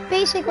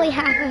 Basically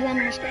half of them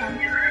are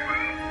scammed.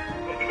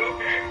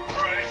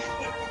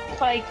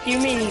 Like, you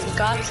mean you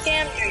got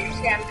scammed or you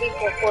scammed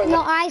people for No,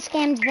 them? I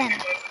scammed them.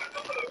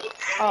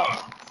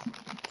 Oh.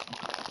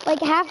 Like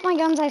half my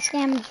guns I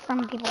scammed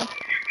from people.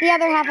 The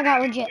other half I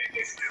got legit.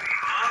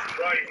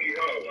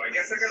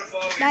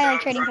 I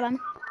like trading for them.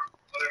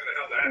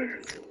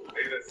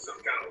 Maybe that's some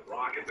kind of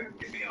rocket that can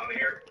get me on the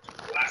air.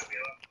 Blast me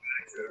up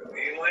back to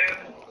mainland.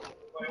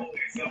 My only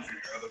assumption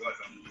here, otherwise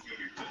I'm just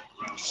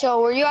gonna be.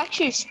 So, were you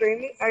actually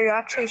streaming? Are you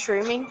actually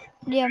streaming?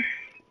 Yeah.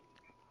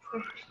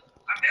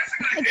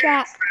 Hey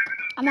chat.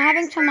 I'm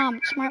having some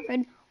smart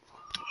food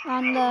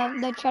on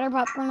the cheddar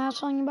popcorn I was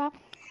telling you about.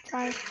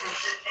 Sorry.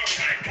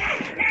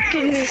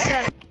 Give me a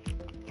sec.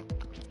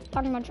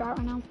 Talking about chat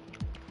right now.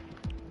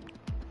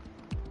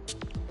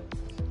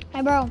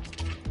 Hey bro,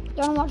 do you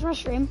wanna watch my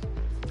stream?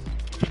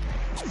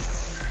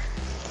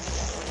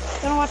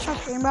 You wanna watch my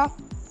stream, bro?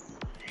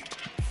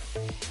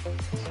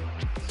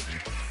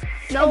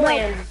 No Hey, bro.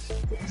 way.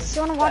 Do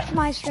you wanna watch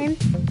my stream?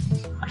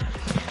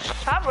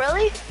 Not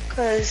really,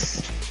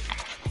 cause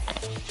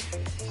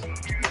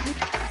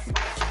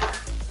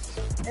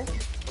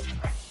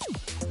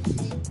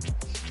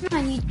Come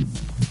on, you.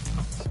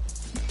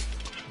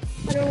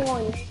 I don't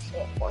want to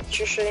watch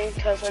your stream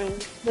because I'm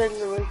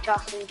literally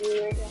talking to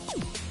you right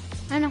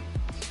now. I know.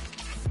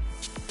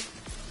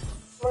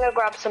 I'm gonna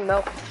grab some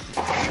milk.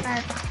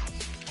 Alright.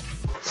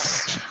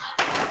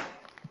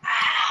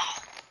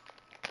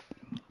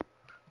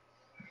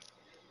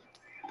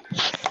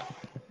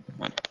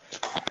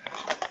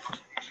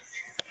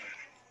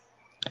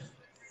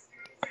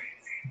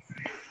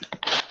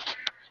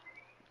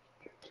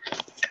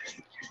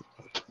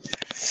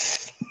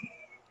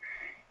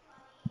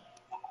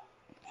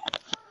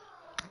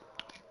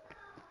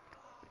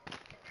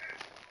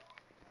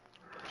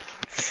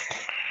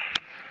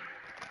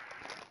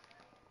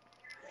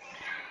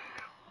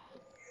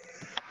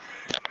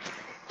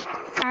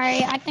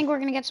 Alright, I think we're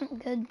gonna get something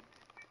good.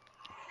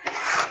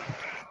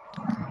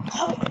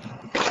 Oh,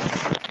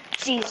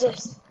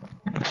 Jesus.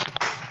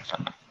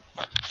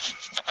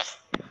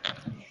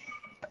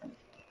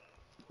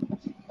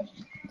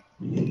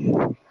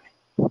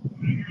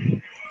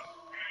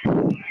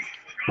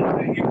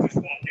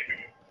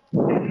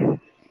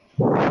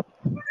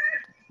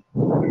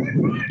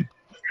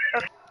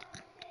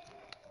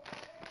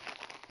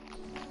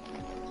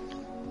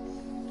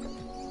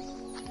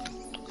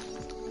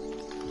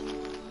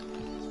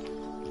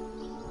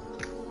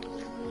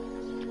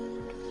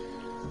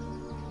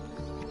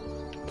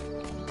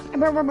 Hey,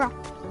 bro.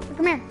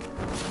 Come here.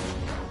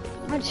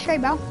 Let's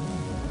trade, bro.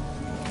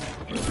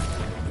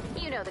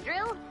 You know the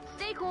drill.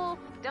 Stay cool,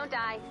 don't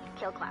die,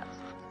 kill clouds.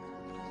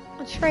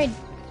 Let's trade.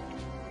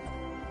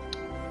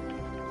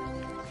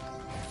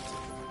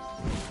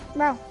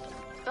 Bro.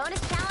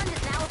 Bonus challenge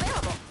is now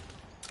available.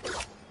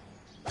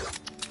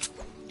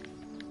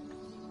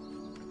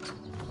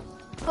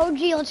 OG,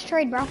 let's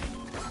trade, bro.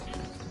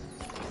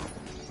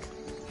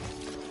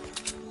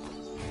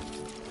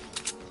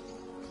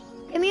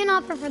 Give me an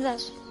offer for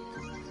this.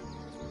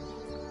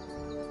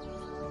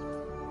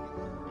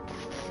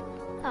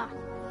 Ah.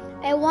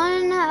 A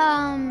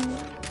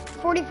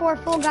 144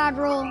 full god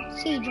roll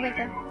siege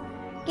breaker.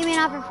 Give me an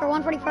offer for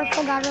 144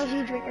 full god roll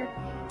siege breaker.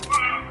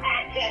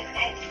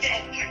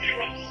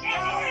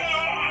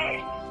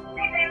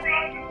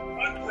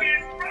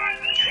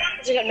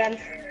 It's a good man.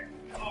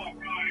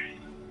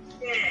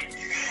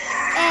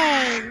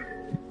 Hey.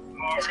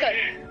 It's good.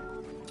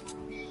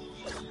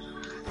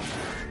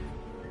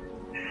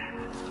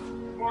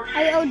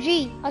 Hey,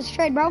 OG, let's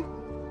trade, bro.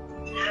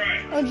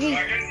 OG. I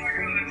guess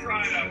I'm gonna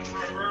try to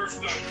reverse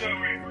the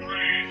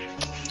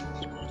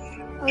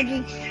OG.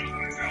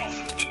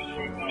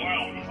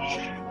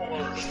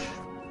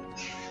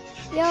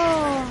 Yo,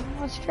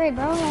 let's trade,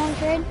 bro. You wanna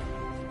trade?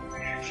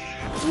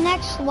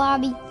 Next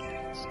lobby.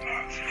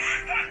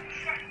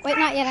 Wait,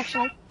 not yet,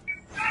 actually.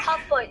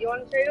 Hotfoot, you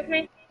want to trade with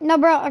me? No,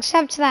 bro,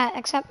 accept that.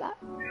 Accept that.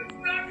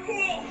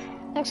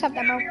 Accept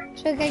that, bro.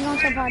 So we can go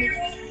into a party.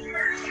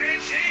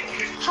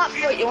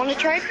 Hotfoot, you want to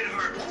trade?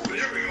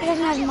 He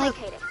doesn't have a mic.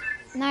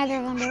 Neither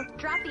of them do.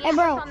 Drop the Hey,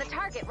 bro. on the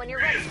target when you're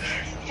ready.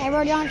 Hey,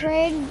 bro, do you want to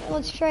trade?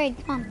 Let's trade.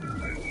 Come on.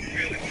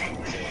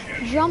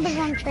 Jump if you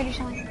want to trade or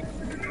something.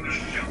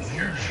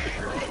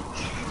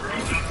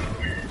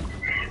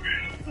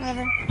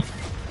 Whatever.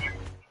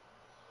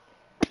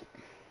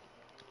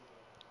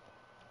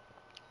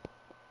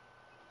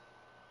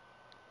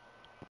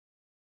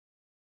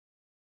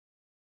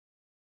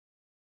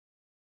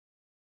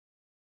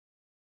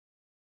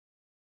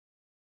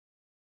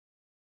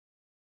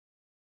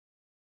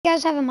 You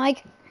guys have a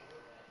mic?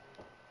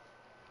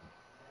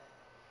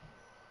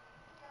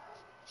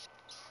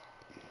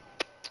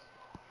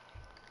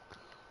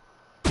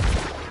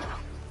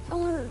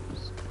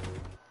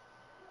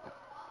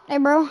 Hey,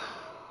 bro.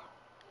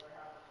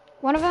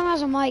 One of them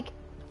has a mic.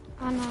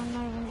 Oh, no,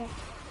 none of them do.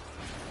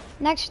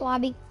 Next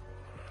lobby.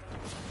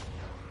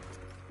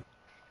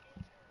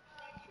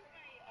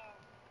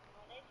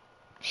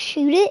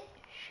 Shoot it?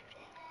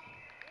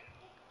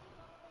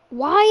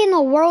 Why in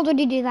the world would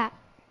you do that?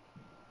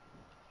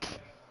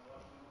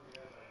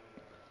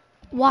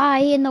 Why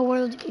in the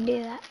world did you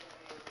do that?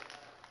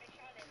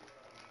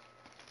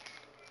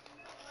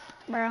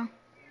 Bro.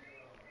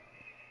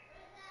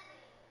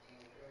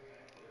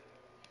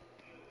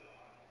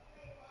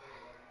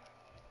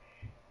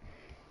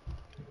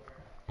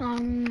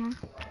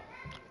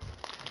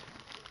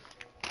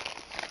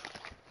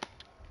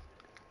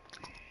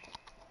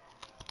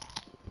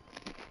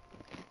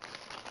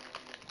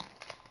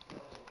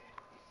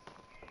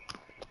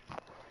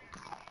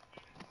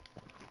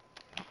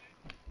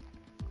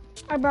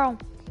 Hey, bro.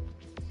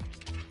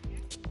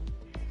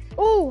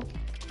 Ooh.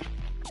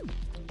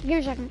 Give me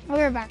a second. I'll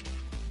be right back.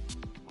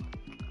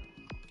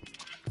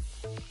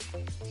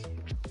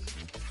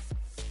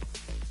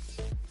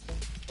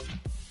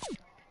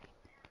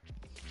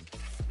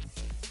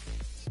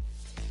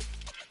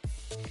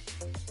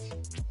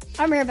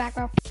 I'll be right back,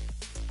 bro.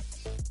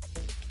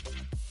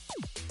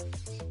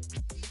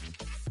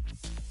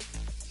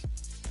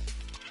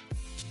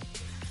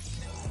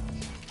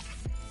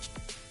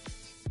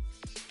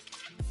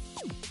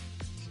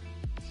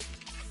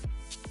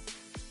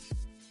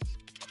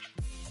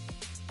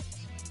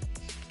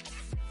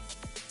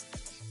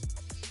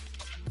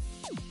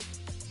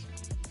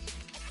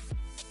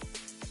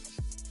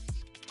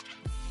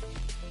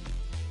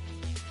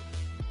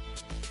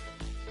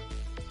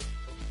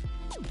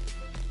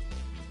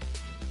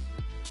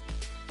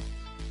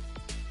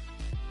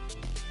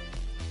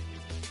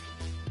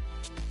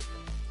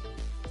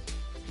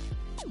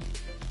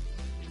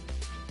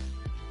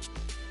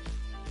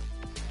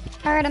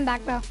 Alright, I'm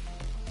back, bro.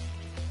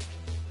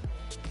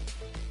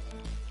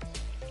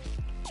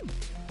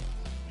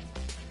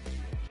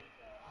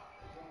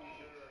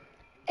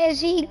 Is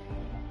he,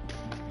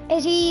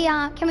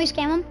 can we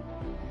scam him?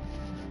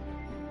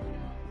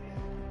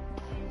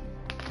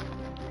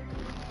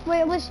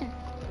 Wait, listen.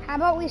 How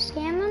about we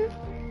scam him,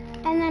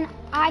 and then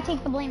I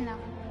take the blame, though?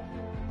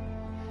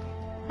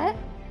 What?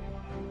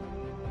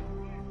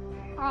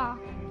 Ah.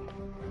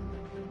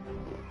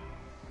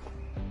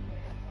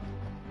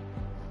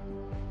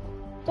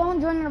 Don't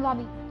join your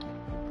lobby.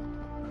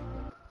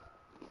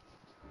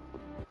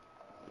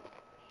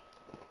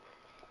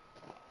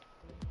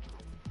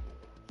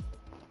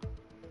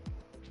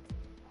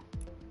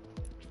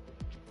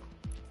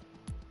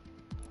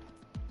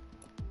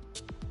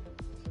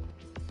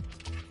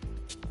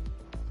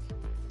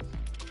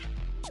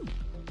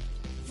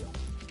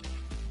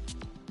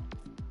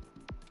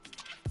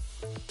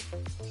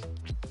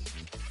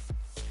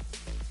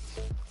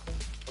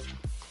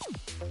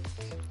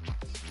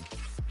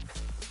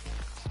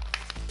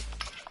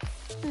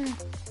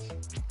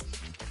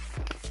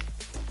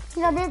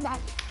 Yeah, I'll be right back.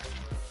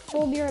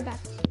 We'll be right back.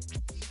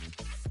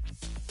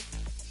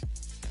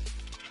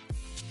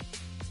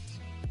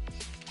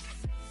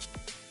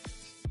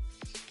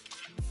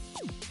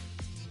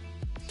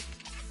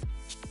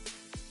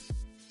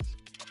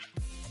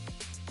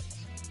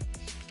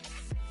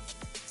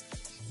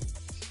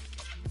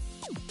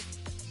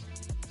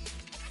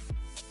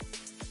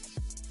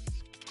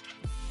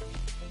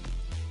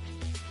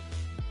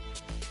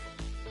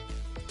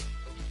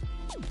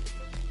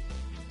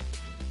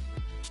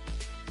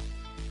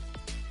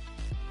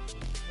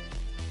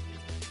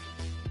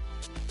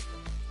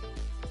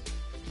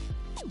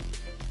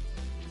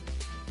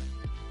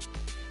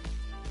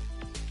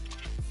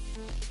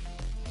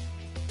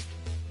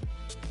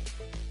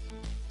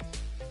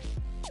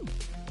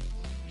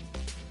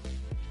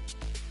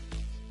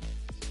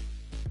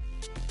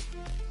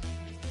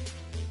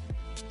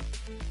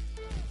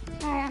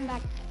 Alright, I'm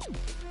back.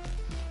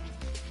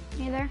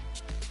 You there?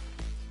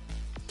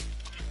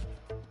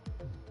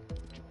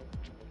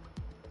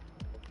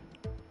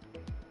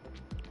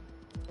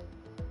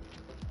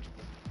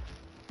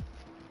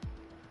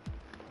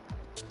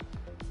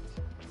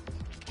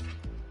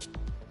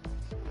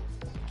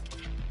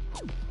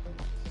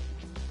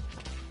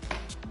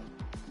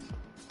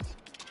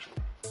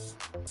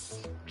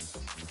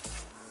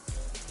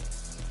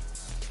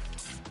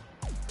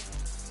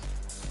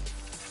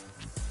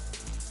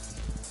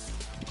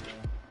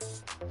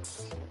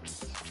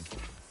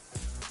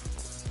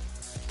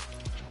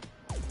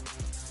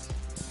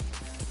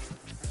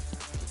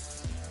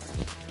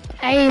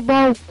 Hey,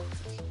 bro.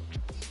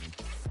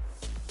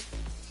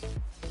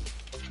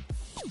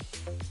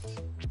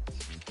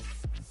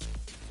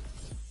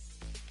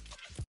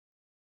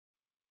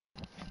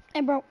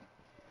 Hey, bro.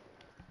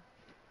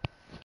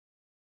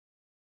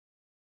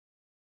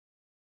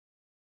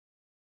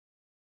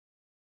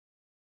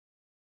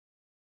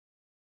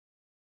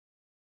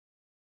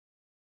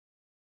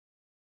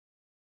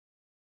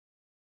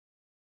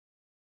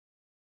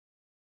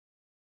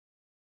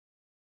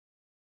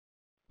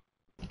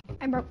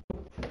 Hey, bro.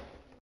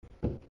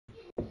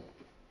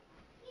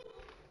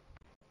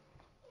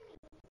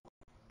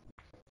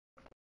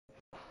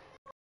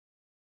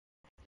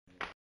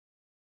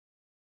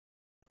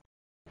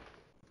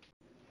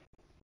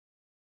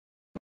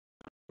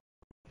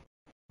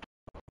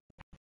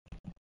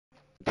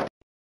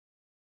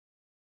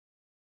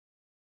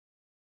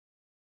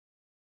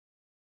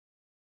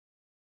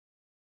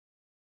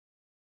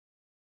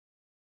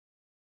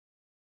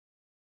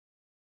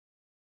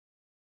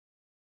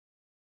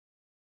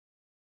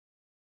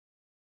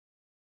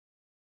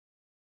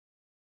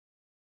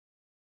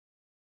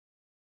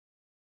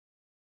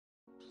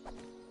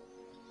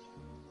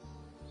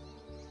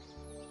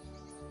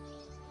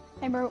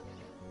 Hey, bro.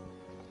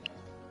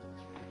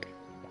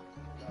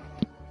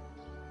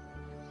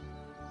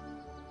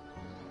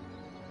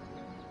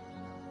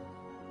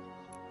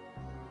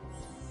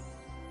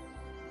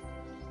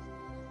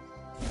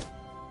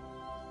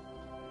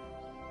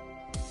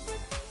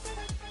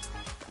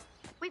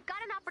 We've got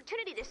an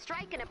opportunity to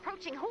strike an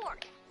approaching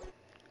horde.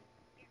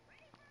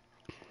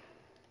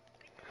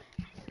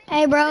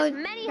 Hey, bro. As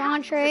many You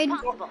want husks to as trade?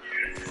 possible.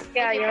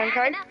 Yeah, If you you're on have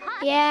card? enough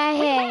husks,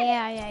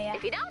 Yeah.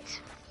 if you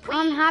don't,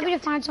 I'm happy to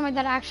don't. find someone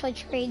that actually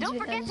trades Don't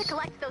forget to because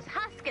collect those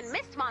husk and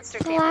mist monster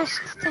the samples.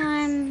 last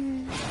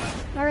time,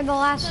 or the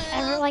last,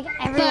 every lobby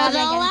For I the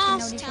get into,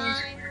 last nobody trades.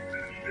 time,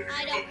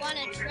 I don't want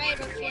to trade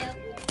with you.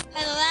 For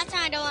the last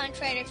time, I don't want to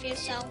trade with you,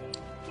 so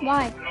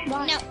Why?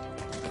 Why? no.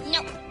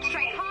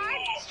 Strike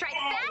hard, strike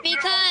fast,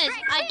 Because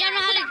strike I don't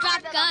know how clear to the drop heart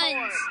of the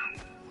guns. horde.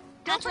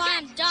 That's Don't why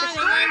I'm forget, dumb,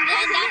 the and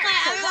that's why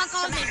so everyone watch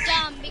calls the me map.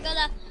 dumb because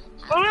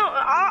Oh no,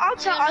 I'll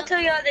tell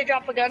you how to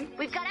drop a gun.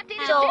 We've got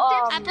updated So,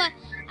 objectives.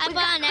 I We've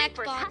put got on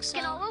creepers Xbox,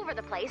 husking so all over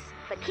the place,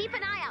 but keep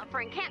an eye out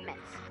for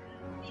encampments.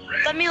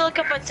 let me look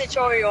up a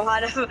tutorial how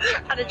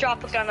to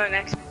drop a gun on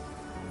Xbox.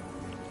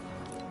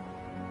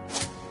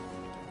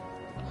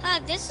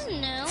 this is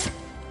new.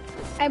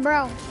 Hey,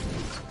 bro.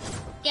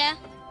 Yeah.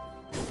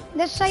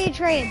 This is how you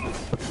trade.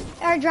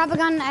 Or drop a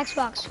gun on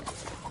Xbox.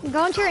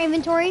 Go into your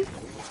inventory,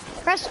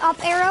 press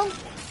up arrow,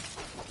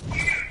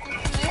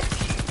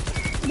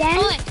 then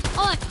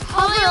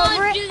hover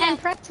over it and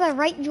press the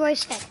right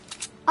joystick.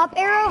 Up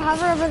arrow,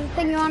 hover over the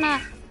thing you wanna,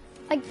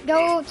 like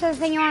go to the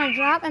thing you wanna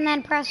drop, and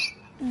then press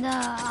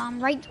the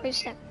right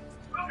joystick.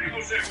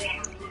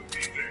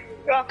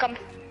 You're welcome.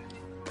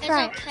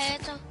 Try it. okay.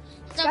 It's okay.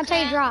 That's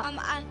how you drop.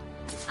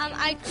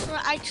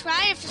 I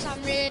tried it for some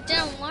reason. It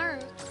didn't work.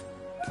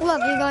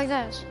 Look, you go like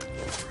this.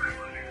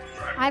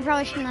 I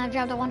probably shouldn't have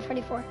dropped at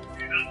 144.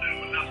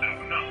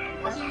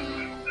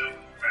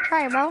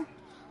 Try it, bro.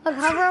 Look,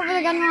 hover over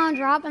the gun you want to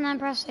drop and then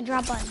press the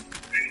drop button.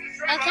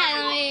 Okay,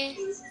 let me.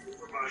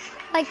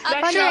 Like,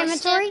 Up under joystick?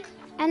 inventory,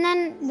 and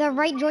then the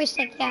right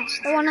joystick, yes.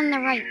 The one on the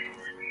right.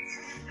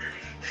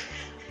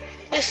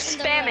 Just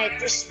spam it.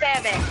 Just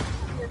spam it.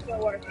 That's what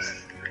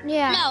works.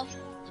 Yeah. No,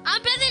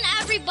 I'm pressing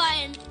every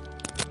button.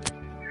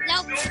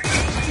 Nope,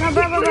 No,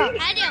 bro.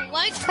 I didn't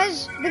work.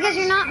 Because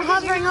you're not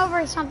hovering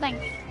over something.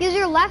 Use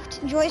your left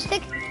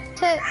joystick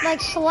to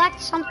like select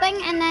something,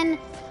 and then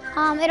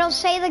it'll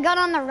say the gun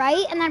on the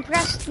right, and then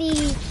press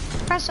the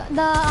like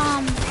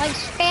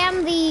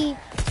spam the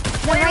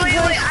right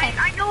joystick.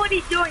 I know what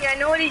he's doing. I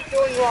know what he's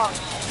doing wrong.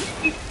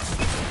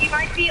 He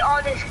might be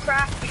on his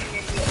crafting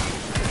video.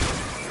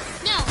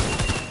 No.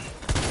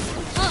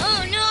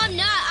 No, I'm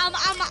not.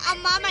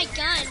 I'm on my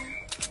gun.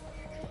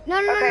 No.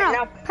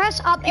 Now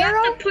Press up you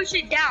arrow. have to push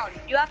it down.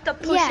 You have to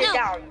push it No,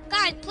 down.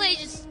 guys, please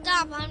just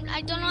stop.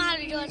 I don't know how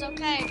to do it. It's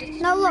okay.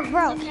 Just, No, look,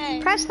 bro. Okay.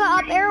 Press the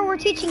up arrow we're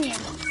teaching you.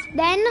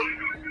 Then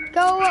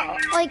go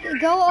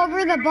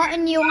over the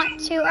button you want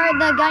to, or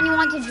the gun you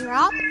want to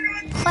drop.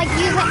 Like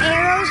use the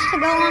arrows to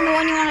go on the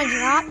one you want to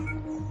drop,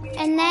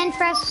 and then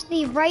press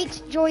the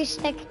right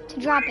joystick to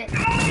drop it. so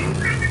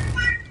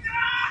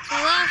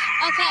left.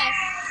 Okay.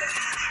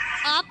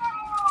 Up.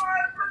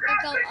 We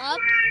go up.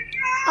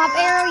 Up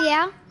arrow,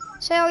 yeah.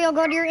 So you'll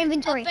go to your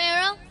inventory, Up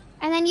arrow.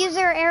 and then use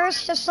their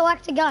arrows to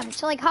select a gun.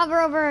 So like hover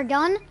over a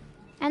gun,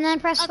 and then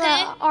press Okay.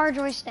 the R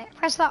joystick.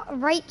 Press the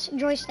right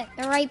joystick,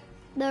 the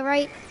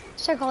right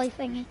circle-y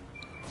thingy.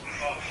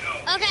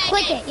 Okay.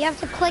 Click it. You have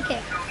to click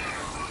it.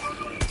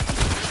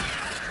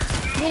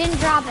 You didn't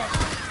drop it.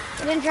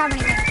 You didn't drop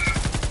anything. I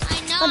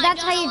know. But I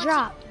that's don't how know you what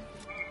drop.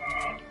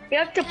 You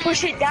have to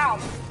push it down.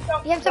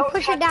 You have to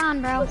push it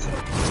down, bro. You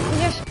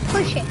just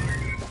push it.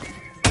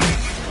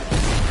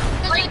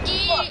 So do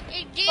you want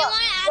to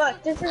ask? Look,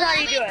 this is how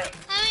you do it.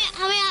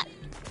 How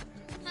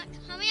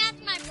me ask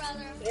my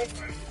brother? Wait,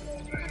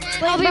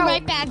 I'll be bro,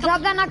 right back.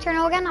 Drop that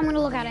nocturnal again. I'm gonna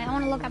look at it. I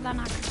want to look at that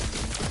nocturnal.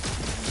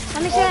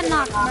 Let me see that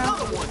knock, bro.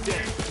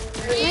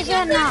 Let me see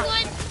that knock.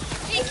 Hey,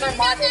 can you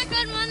drop that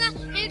good one?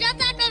 Can you drop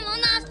that good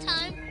one last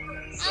time? I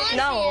want to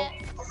No. see it.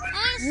 I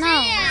want to No.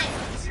 see it.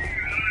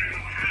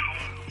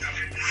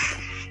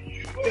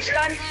 This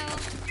gun?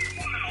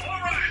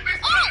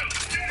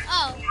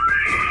 Oh!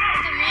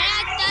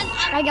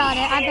 I got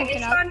it. I picked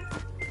it up.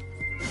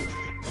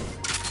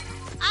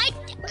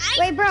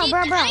 Wait, bro.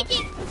 Can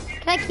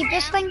I keep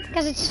this thing?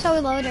 Because it's so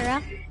loaded, huh?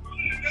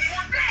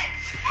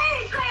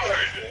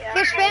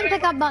 Here, spam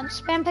pickup button.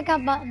 Spam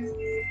pickup button.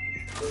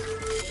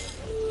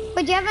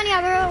 Wait, do you have any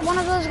other one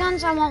of those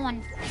guns? I want one.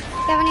 Do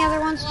you have any other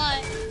ones?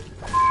 What?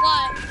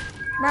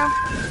 Bro?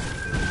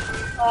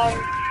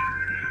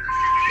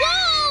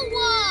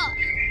 Whoa!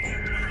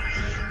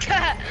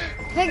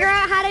 Figure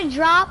out how to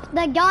drop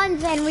the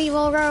guns and we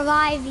will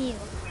revive you.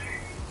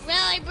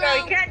 Really, bro? Bro,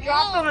 you can't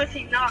drop them if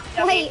he knocks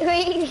them. Wait.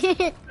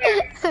 There.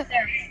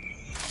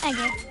 Thank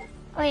you.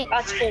 Wait.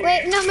 That's cool.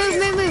 Wait, no, move.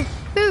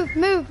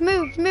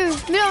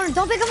 No,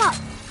 don't pick them up.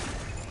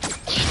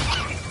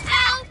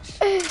 Ouch!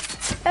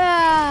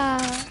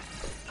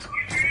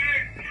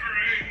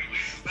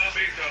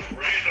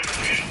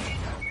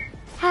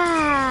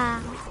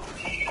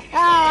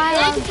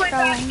 I love Play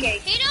throwing.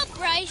 pancake. You know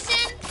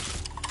Bryson?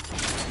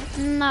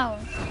 No.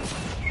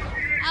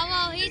 Oh,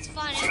 well, he's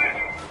funny.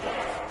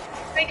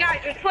 Hey guys,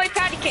 let's play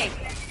patty cake.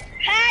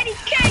 Patty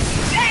cake.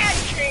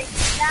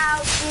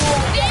 Now,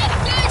 Big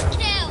good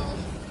kill.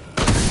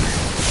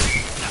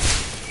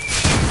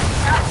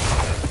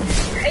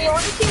 hey, you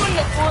want to see one of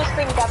the coolest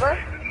things ever?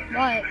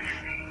 What?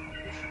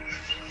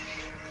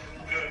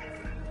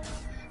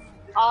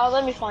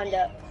 Let me find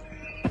it.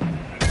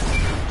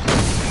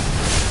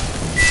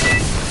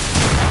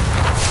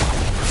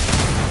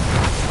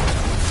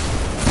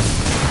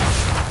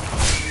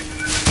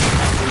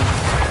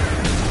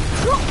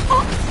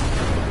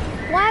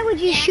 Why would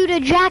you shoot a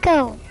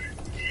Jacko?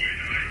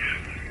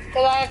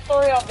 Because I have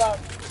 3 of them.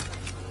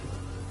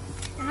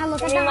 Can I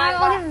look at Give me them? my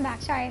I'll give them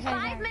back. Sorry.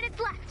 5 minutes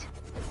left.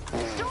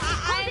 Storm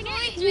I closing have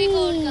only in. 3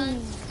 gold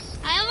guns.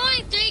 I have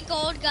only 3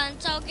 gold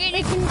guns, so get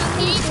it. Can we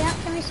see him?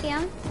 Can we see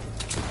him?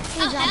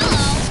 Oh,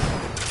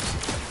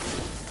 hello.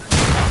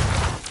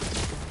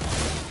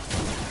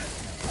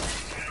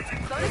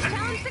 Bonus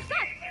challenge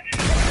success.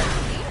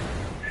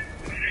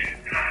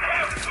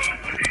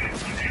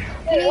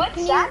 Hey,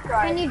 what's that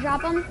guy? Can you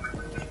drop them?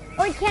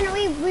 Or can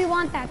we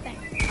want that thing?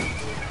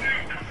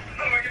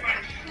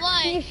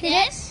 What? Can you shoot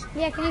This? it?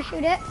 Yeah, can you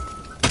shoot it?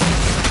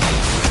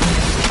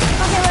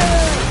 Okay,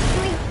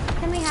 wait.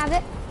 Can we have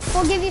it?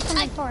 We'll give you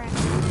something for it.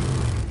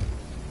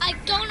 I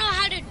don't know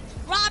how to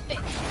drop it.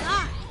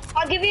 God.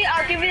 I'll give you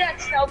that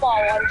snowball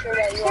one for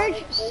that you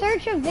want.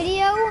 Search a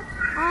video.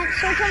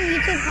 Search on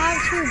YouTube how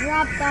to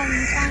drop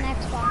guns on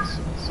Xbox.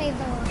 Save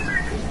the world.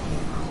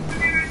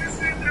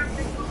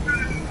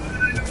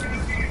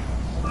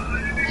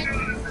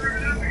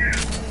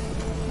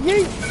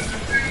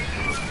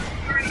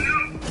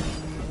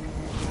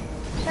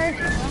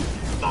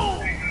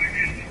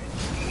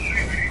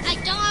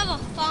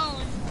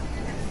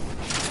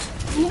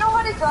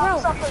 drop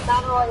something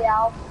Battle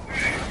Royale.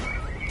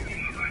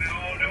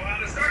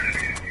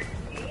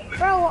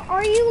 Bro,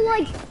 are you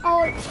like,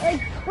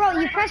 bro,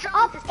 you press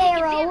up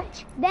arrow,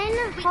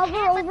 then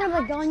hover over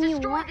the gun you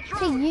want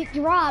to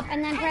drop,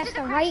 and then press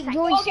the right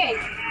joystick. Okay.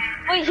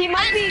 Wait, he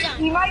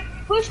might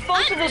push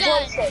both of the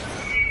joysticks.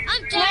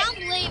 I'm done. I'm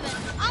leaving.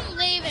 I'm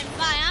leaving.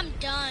 Bye. I'm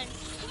done.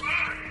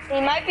 He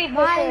might be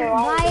pushing the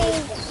wrong Bye,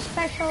 joystick.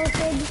 special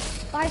kid.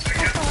 Bye,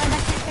 special ed. I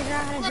can't figure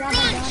out how to drop a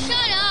LeBron, gun.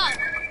 shut up.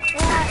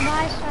 Yeah,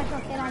 bye, special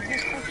kid.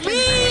 Autistic.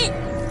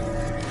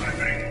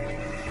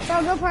 Bro,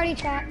 go party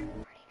chat.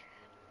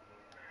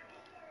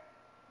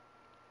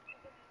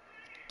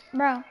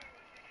 Bro,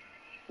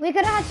 we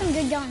could have had some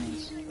good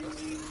guns.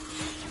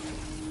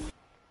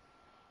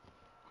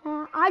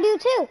 I do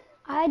too.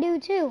 I do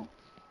too.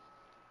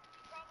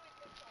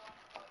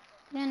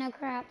 Yeah, no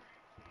crap.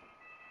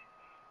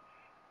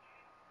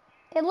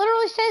 It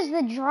literally says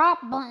the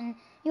drop button.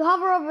 You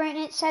hover over it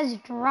and it says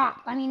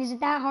drop. I mean, is it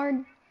that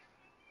hard?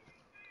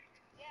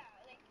 Yeah,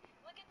 like,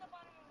 look at the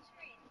bottom of the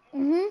screen.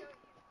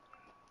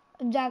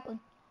 Mm-hmm. Exactly.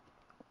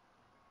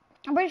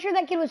 I'm pretty sure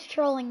that kid was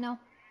trolling though.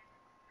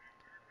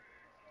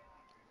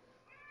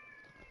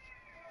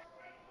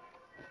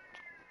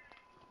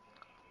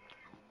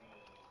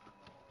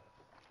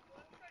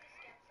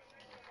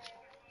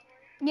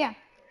 Yeah.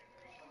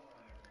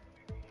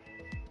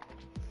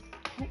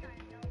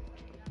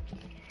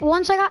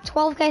 Once I got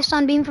 12k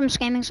sunbeam from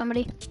scamming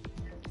somebody.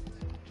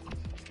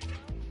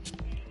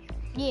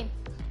 Yeah.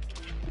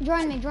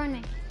 Join me, join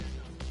me.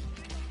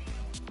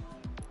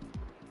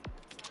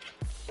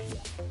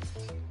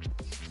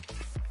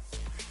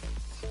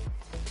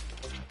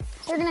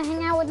 So we're gonna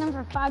hang out with them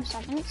for 5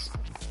 seconds.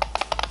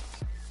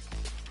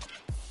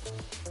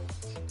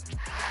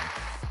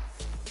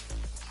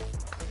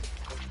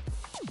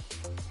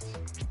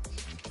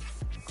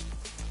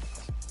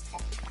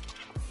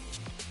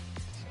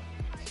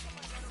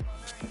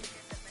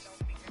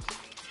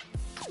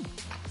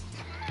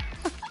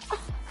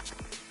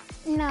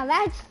 No,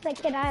 that's the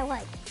kid I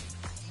like.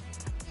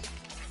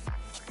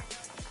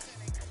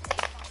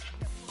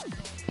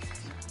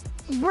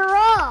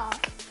 Bruh,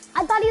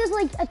 I thought he was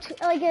like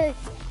a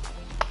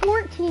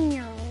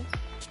 14-year-old.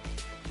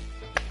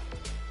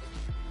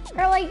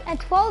 Or like a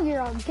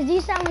 12-year-old, because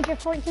you sound like you're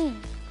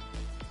 14.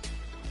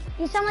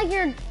 You sound like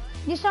you're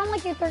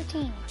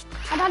 13.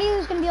 I thought he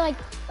was gonna be like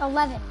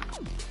 11.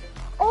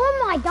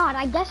 Oh my god,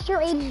 I guessed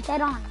your age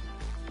dead on.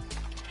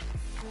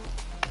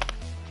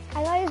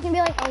 I thought he was gonna be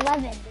like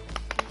 11.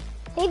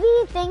 Maybe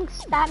he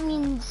thinks that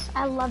means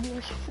I love you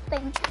or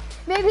something.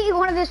 Maybe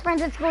one of his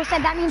friends at school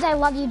said that means I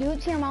love you. Do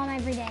it to your mom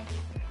every day.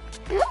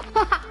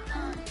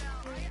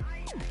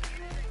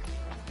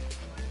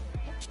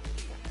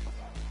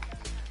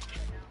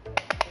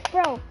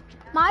 Bro,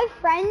 my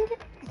friend,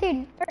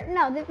 dude,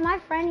 no, my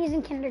friend, he's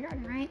in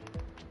kindergarten, right?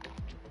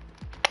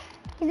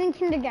 He's in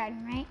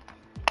kindergarten, right?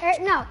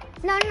 No.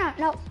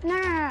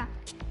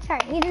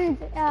 Sorry, he's in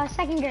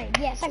 2nd grade.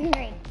 Yeah, 2nd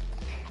grade.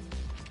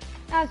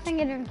 I was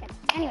thinking of a kid.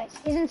 Anyways,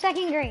 he's in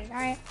 2nd grade,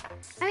 alright?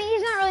 I mean,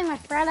 he's not really my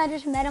friend. I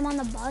just met him on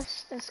the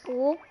bus to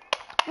school,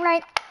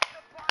 right?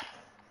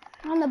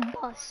 On the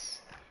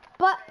bus.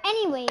 But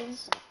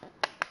anyways,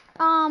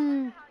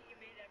 I'm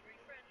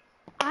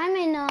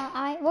in,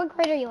 what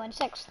grade are you in?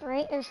 6th,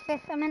 right? Is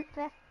 5th, I meant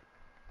 5th?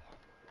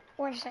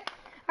 Or 6th?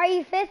 Are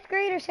you 5th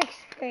grade or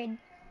 6th grade?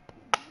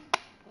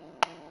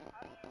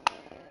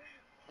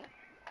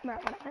 Bro,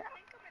 whatever.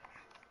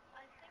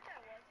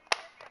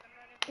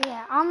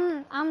 Yeah,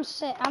 I'm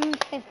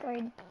 5th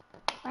grade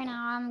right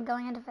now. I'm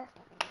going into 5th.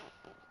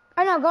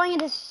 Oh no, going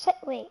into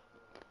 6th. Wait,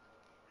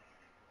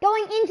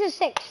 going into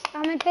 6th.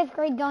 I'm in 5th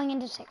grade, going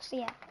into 6th.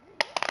 Yeah.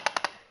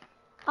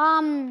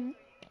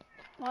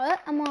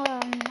 What? I'm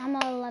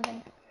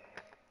 11.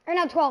 Or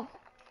no, 12.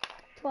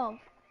 12.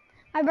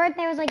 My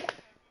birthday was like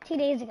 2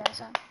 days ago,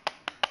 so.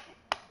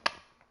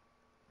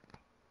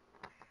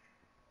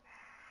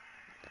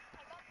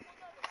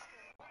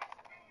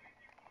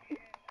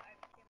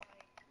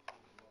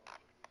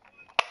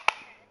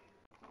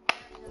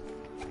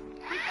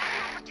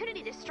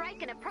 Opportunity to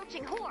strike an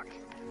approaching horde.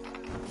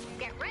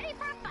 Get ready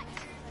for a fight.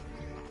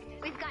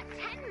 We've got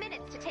 10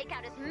 minutes to take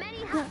out as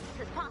many husks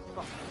as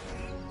possible.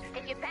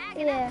 If you bag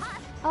enough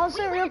husks,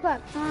 Also, real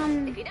quick,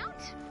 if you don't,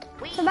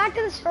 so back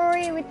to the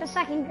story with the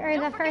second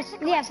grader.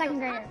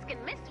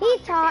 He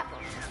taught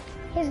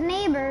his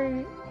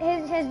neighbor,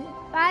 his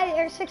 5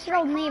 or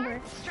 6-year-old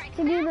neighbor,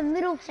 to do the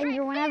middle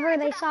finger whenever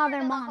they saw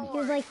their mom. He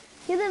was like,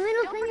 do the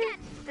middle finger,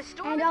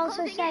 and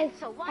also say,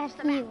 F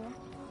you.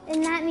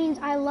 And that means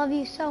I love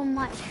you so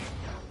much.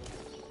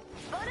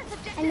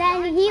 And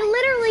then he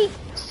literally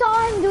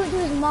saw him do it to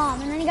his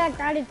mom, and then he got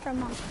grounded for a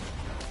month.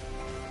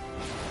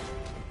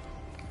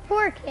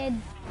 Poor kid.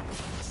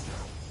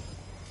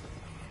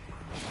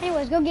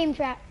 Anyways, go game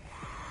chat.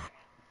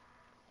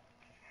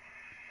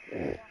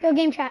 Go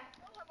game chat.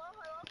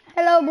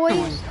 Hello,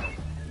 boys.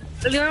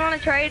 Do you want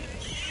to trade?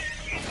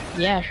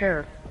 Yeah,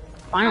 sure.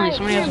 Finally,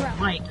 somebody has a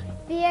mic.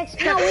 VX.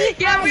 No, we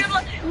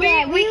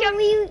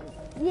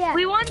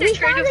We wanted to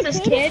trade with this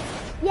kid.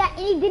 Yeah, and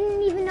he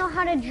didn't even know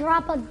how to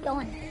drop a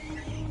gun.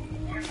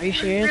 Are you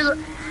serious?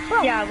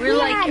 Bro, Yeah, we're he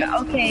like, had,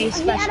 okay, he had a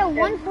special.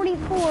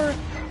 144,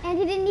 and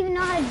he didn't even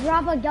know how to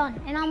drop a gun.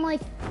 And I'm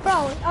like,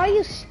 bro, are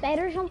you sped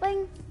or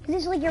something? Is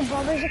this like your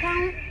brother's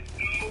account?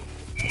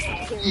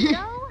 Here we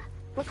go.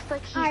 Looks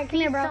like he Alright, come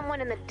sees here, bro.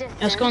 someone in the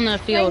distance. Let's go in the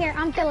Right field. here,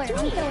 I'm killer.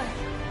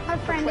 Our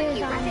friend Looks like is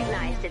he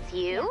recognized it's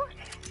you.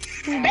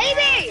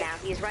 Baby! Now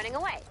he's running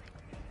away.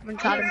 I'm He's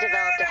trying to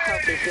developed a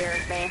healthy fear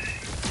of me.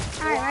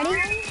 Alright, ready?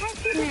 Has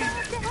he Come here.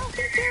 developed a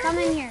healthy fear of Come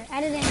me? in here,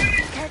 edit in.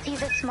 Because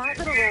he's a smart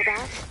little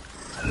robot.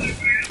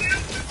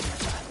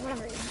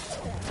 Whatever. it is.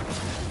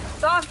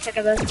 So I'm sick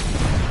of this.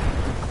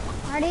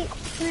 Ready?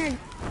 Come here.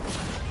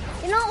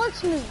 You know what?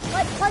 Let's move.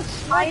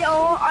 Let's.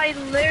 I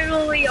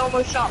literally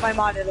almost shot my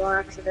monitor on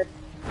accident.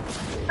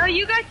 No,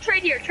 you guys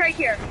trade here,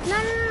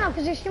 No,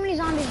 because there's too many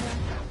zombies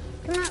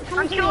there. Come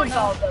I'm to killing me,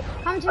 all bro. of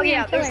them. Come to Oh me,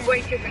 yeah, I'm killer. there's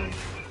way too many.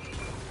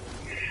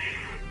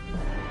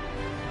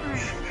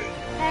 Alright.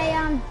 Hey,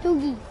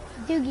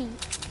 Doogie.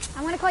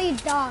 I'm gonna call you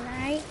Dog,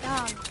 alright?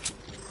 Dog.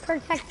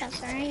 Protect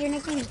us, alright? Your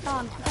nickname is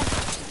Dog. Protect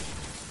us.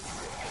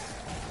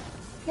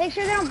 Make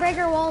sure they don't break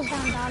our walls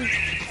down, Dog.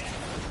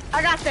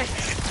 I got this.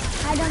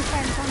 I don't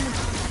care, I'm calling you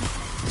Dog.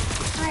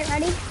 Alright,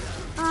 ready?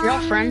 You're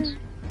all friends?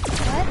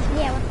 What?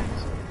 Yeah, we're friends.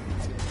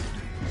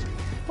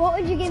 What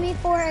would you give me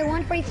for a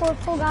 144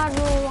 full god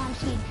roll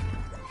siege?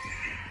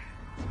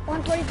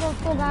 144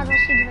 full god roll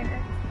siege breaker.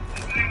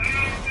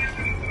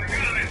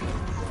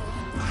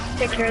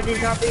 Take care of these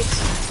zombies.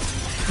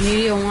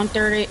 Media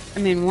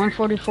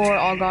 144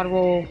 all god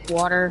roll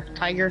water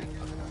tiger.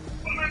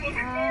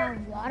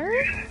 Water?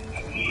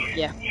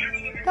 Yeah.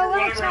 Go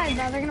outside,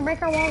 bro. They're gonna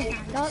break our walls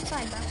down. Go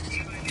outside, bro.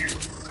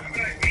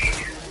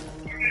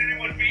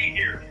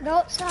 Go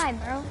outside,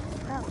 bro.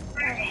 Go.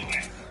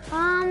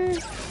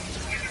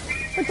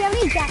 But do you have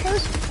any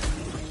jackals?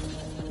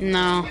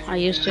 No, I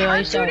used to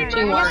have two I guess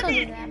water. I'll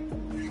do that.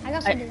 I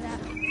guess I'll do that.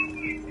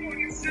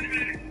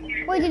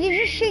 Wait, did you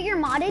just shoot your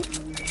modded?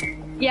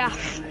 Yeah.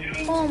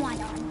 Oh my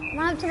god.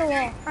 Run up to the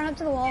wall. Run up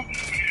to the wall.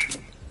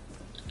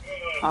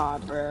 Aw,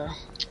 bro.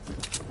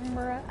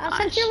 Bruh.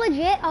 Since you're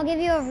legit, I'll give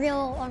you a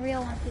real one,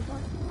 people.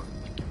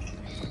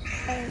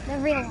 The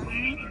real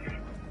one.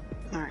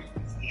 Alright.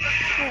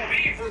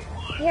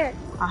 Here.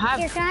 I have.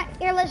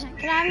 Here, listen.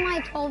 Can I have my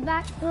 12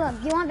 back?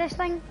 Look, do you want this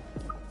thing?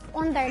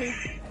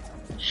 130.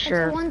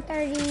 Sure. It's a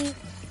 130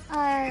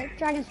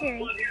 Dragon's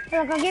Fury.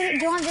 Here, look, I'll give you.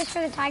 Do you want this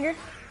for the tiger?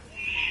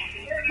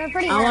 They're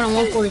pretty I want a rare.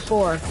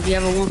 144. Do you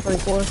have a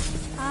 144?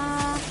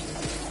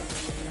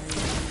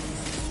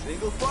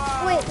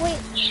 Wait.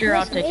 Sure,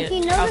 I'll Listen, take if it.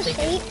 you know I'll the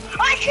take state.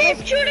 I keep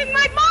shooting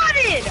my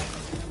modded!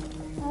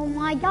 Oh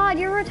my god,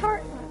 you're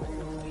retarded.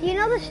 Do you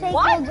know the state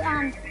What?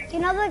 called, do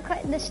you know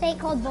the state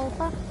called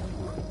Volpa?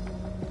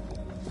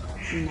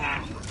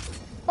 No.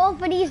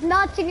 Volpa, these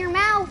nuts in your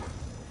mouth.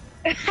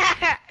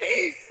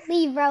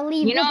 Leave, bro,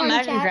 leave. You Go know party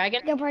Imagine chat.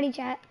 Dragon? Go party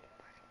chat.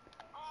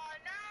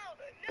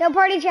 Go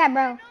party chat,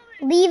 bro.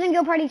 Leave and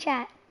go party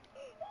chat.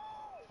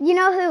 You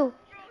know who?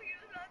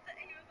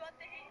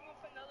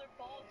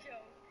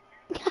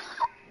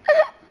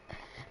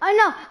 I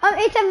know.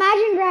 It's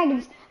Imagine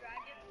Dragons.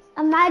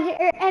 And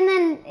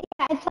then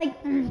yeah, it's like,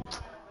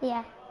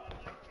 yeah.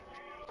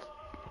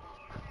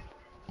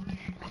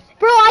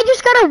 Bro, I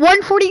just got a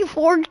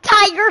 144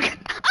 tiger, and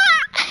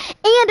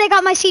I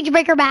got my siege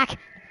breaker back.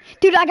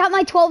 Dude, I got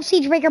my 12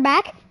 siege breaker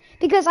back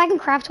because I can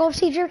craft 12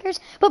 siege breakers.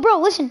 But bro,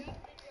 listen.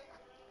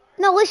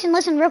 No, listen,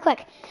 real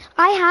quick.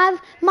 I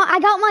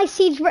got my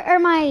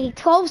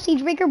 12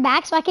 siege breaker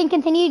back, so I can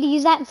continue to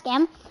use that and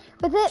scam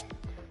with it.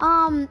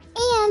 And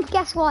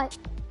guess what?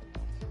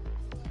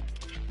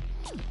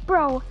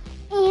 Bro,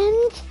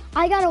 and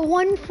I got a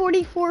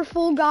 144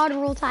 full god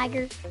roll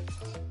tiger.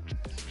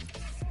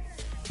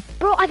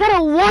 Bro, I got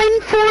a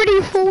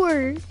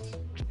 144.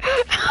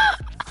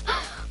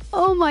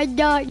 Oh my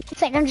god.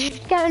 I'm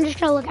just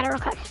gonna look at it real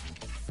quick.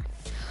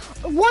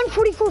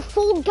 144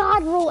 full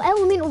god roll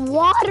element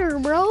water,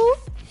 bro.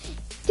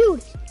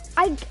 Dude,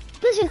 I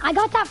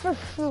got that for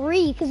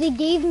free because they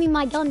gave me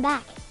my gun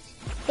back.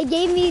 It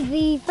gave me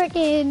the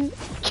freaking.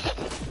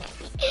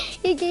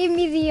 It gave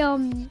me the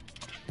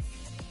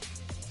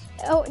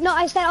Oh no!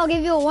 I said I'll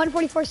give you a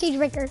 144 siege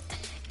breaker,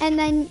 and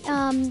then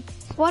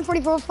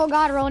 144 full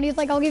god roll, and he's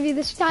like, I'll give you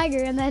this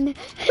tiger, and then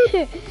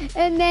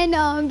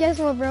guess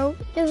what, bro?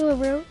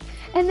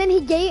 And then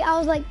I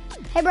was like,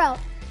 hey, bro,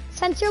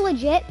 since you're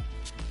legit,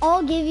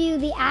 I'll give you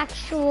the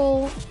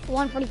actual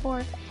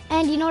 144.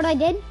 And you know what I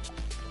did?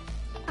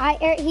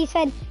 He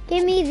said,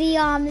 give me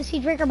the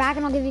siege breaker back,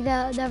 and I'll give you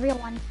the real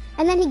one.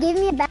 And then he gave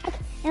me it back,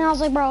 and I was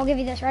like, bro, I'll give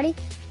you this. Ready?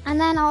 And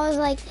then I was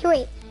like, hey,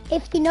 wait,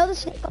 if you know the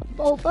snake of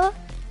Boba,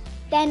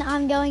 then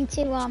I'm going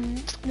to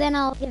then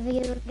I'll give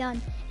you the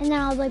gun. And then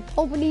I was like,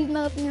 open these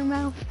nuts in your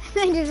mouth.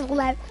 And I just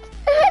left.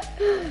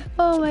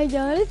 Oh my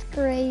god, it's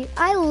great.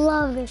 I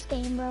love this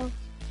game, bro.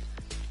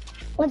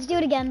 Let's do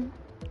it again.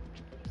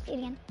 Let's do it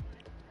again.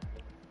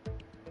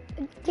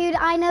 Dude,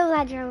 I know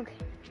that joke.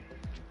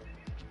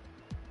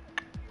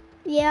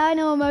 Yeah, I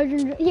know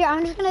Imagine. Here,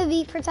 I'm just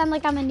gonna pretend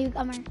like I'm a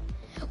newcomer.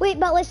 Wait,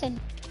 but listen.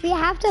 We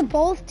have to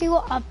both do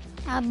a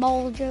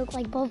bowl joke,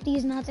 like both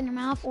these nuts in your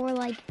mouth, or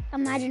like the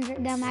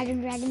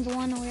Imagine Dragons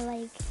one, or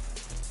like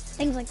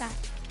things like that.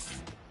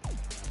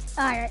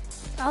 Alright,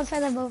 I'll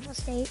try the both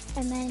state,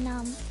 and then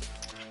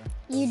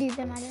you do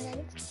the Imagine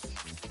Dragons.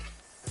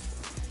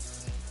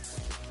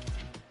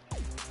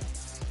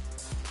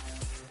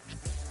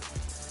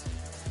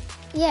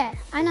 Yeah,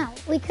 I know.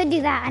 We could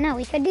do that. I know.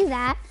 We could do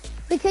that.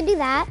 We could do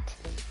that.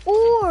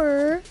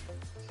 Or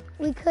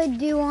we could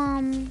do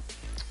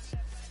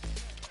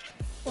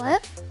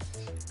what?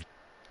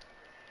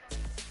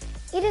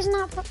 It is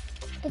not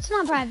it's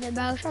not private,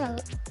 bro. Shut up.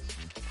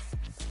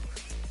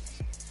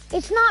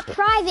 It's not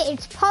private,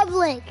 it's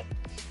public.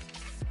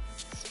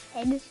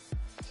 Ed.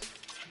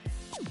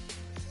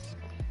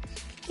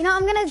 You know,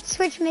 I'm gonna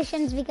switch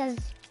missions because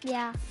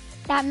yeah,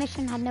 that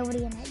mission had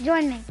nobody in it.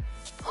 Join me.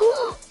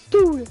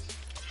 Dude.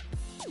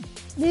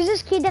 There's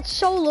this kid that's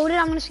so loaded,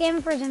 I'm gonna scam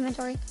him for his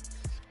inventory.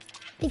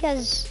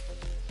 Because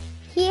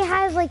he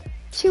has like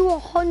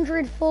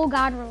 200 full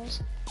god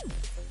rolls.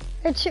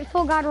 Or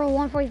full god roll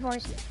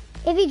 144s.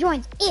 If he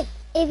joins, if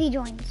he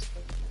joins.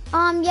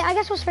 Yeah, I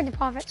guess we'll spread the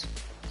profits.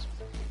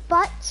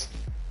 But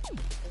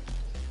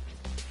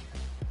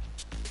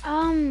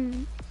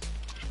no,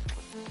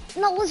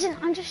 listen,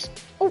 I'm just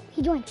oh,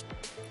 he joined.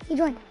 He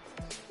joined.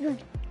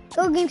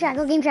 Go game chat,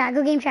 go game chat,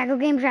 go game chat, go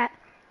game chat.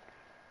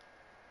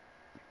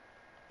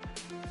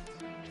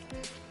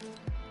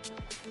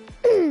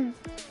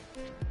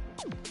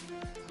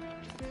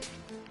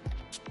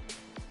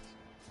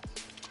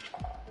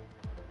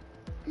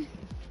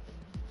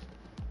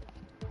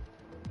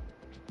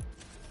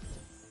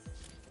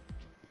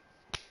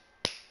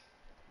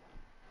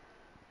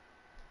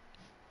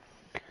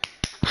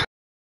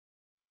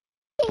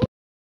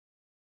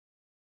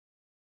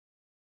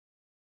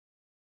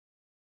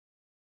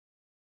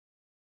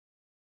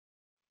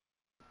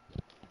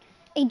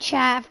 Hey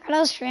chat, I forgot I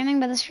was streaming,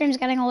 but the stream's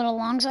getting a little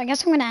long, so I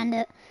guess I'm gonna end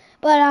it.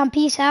 But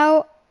peace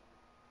out.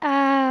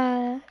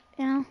 You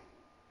know,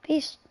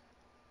 peace.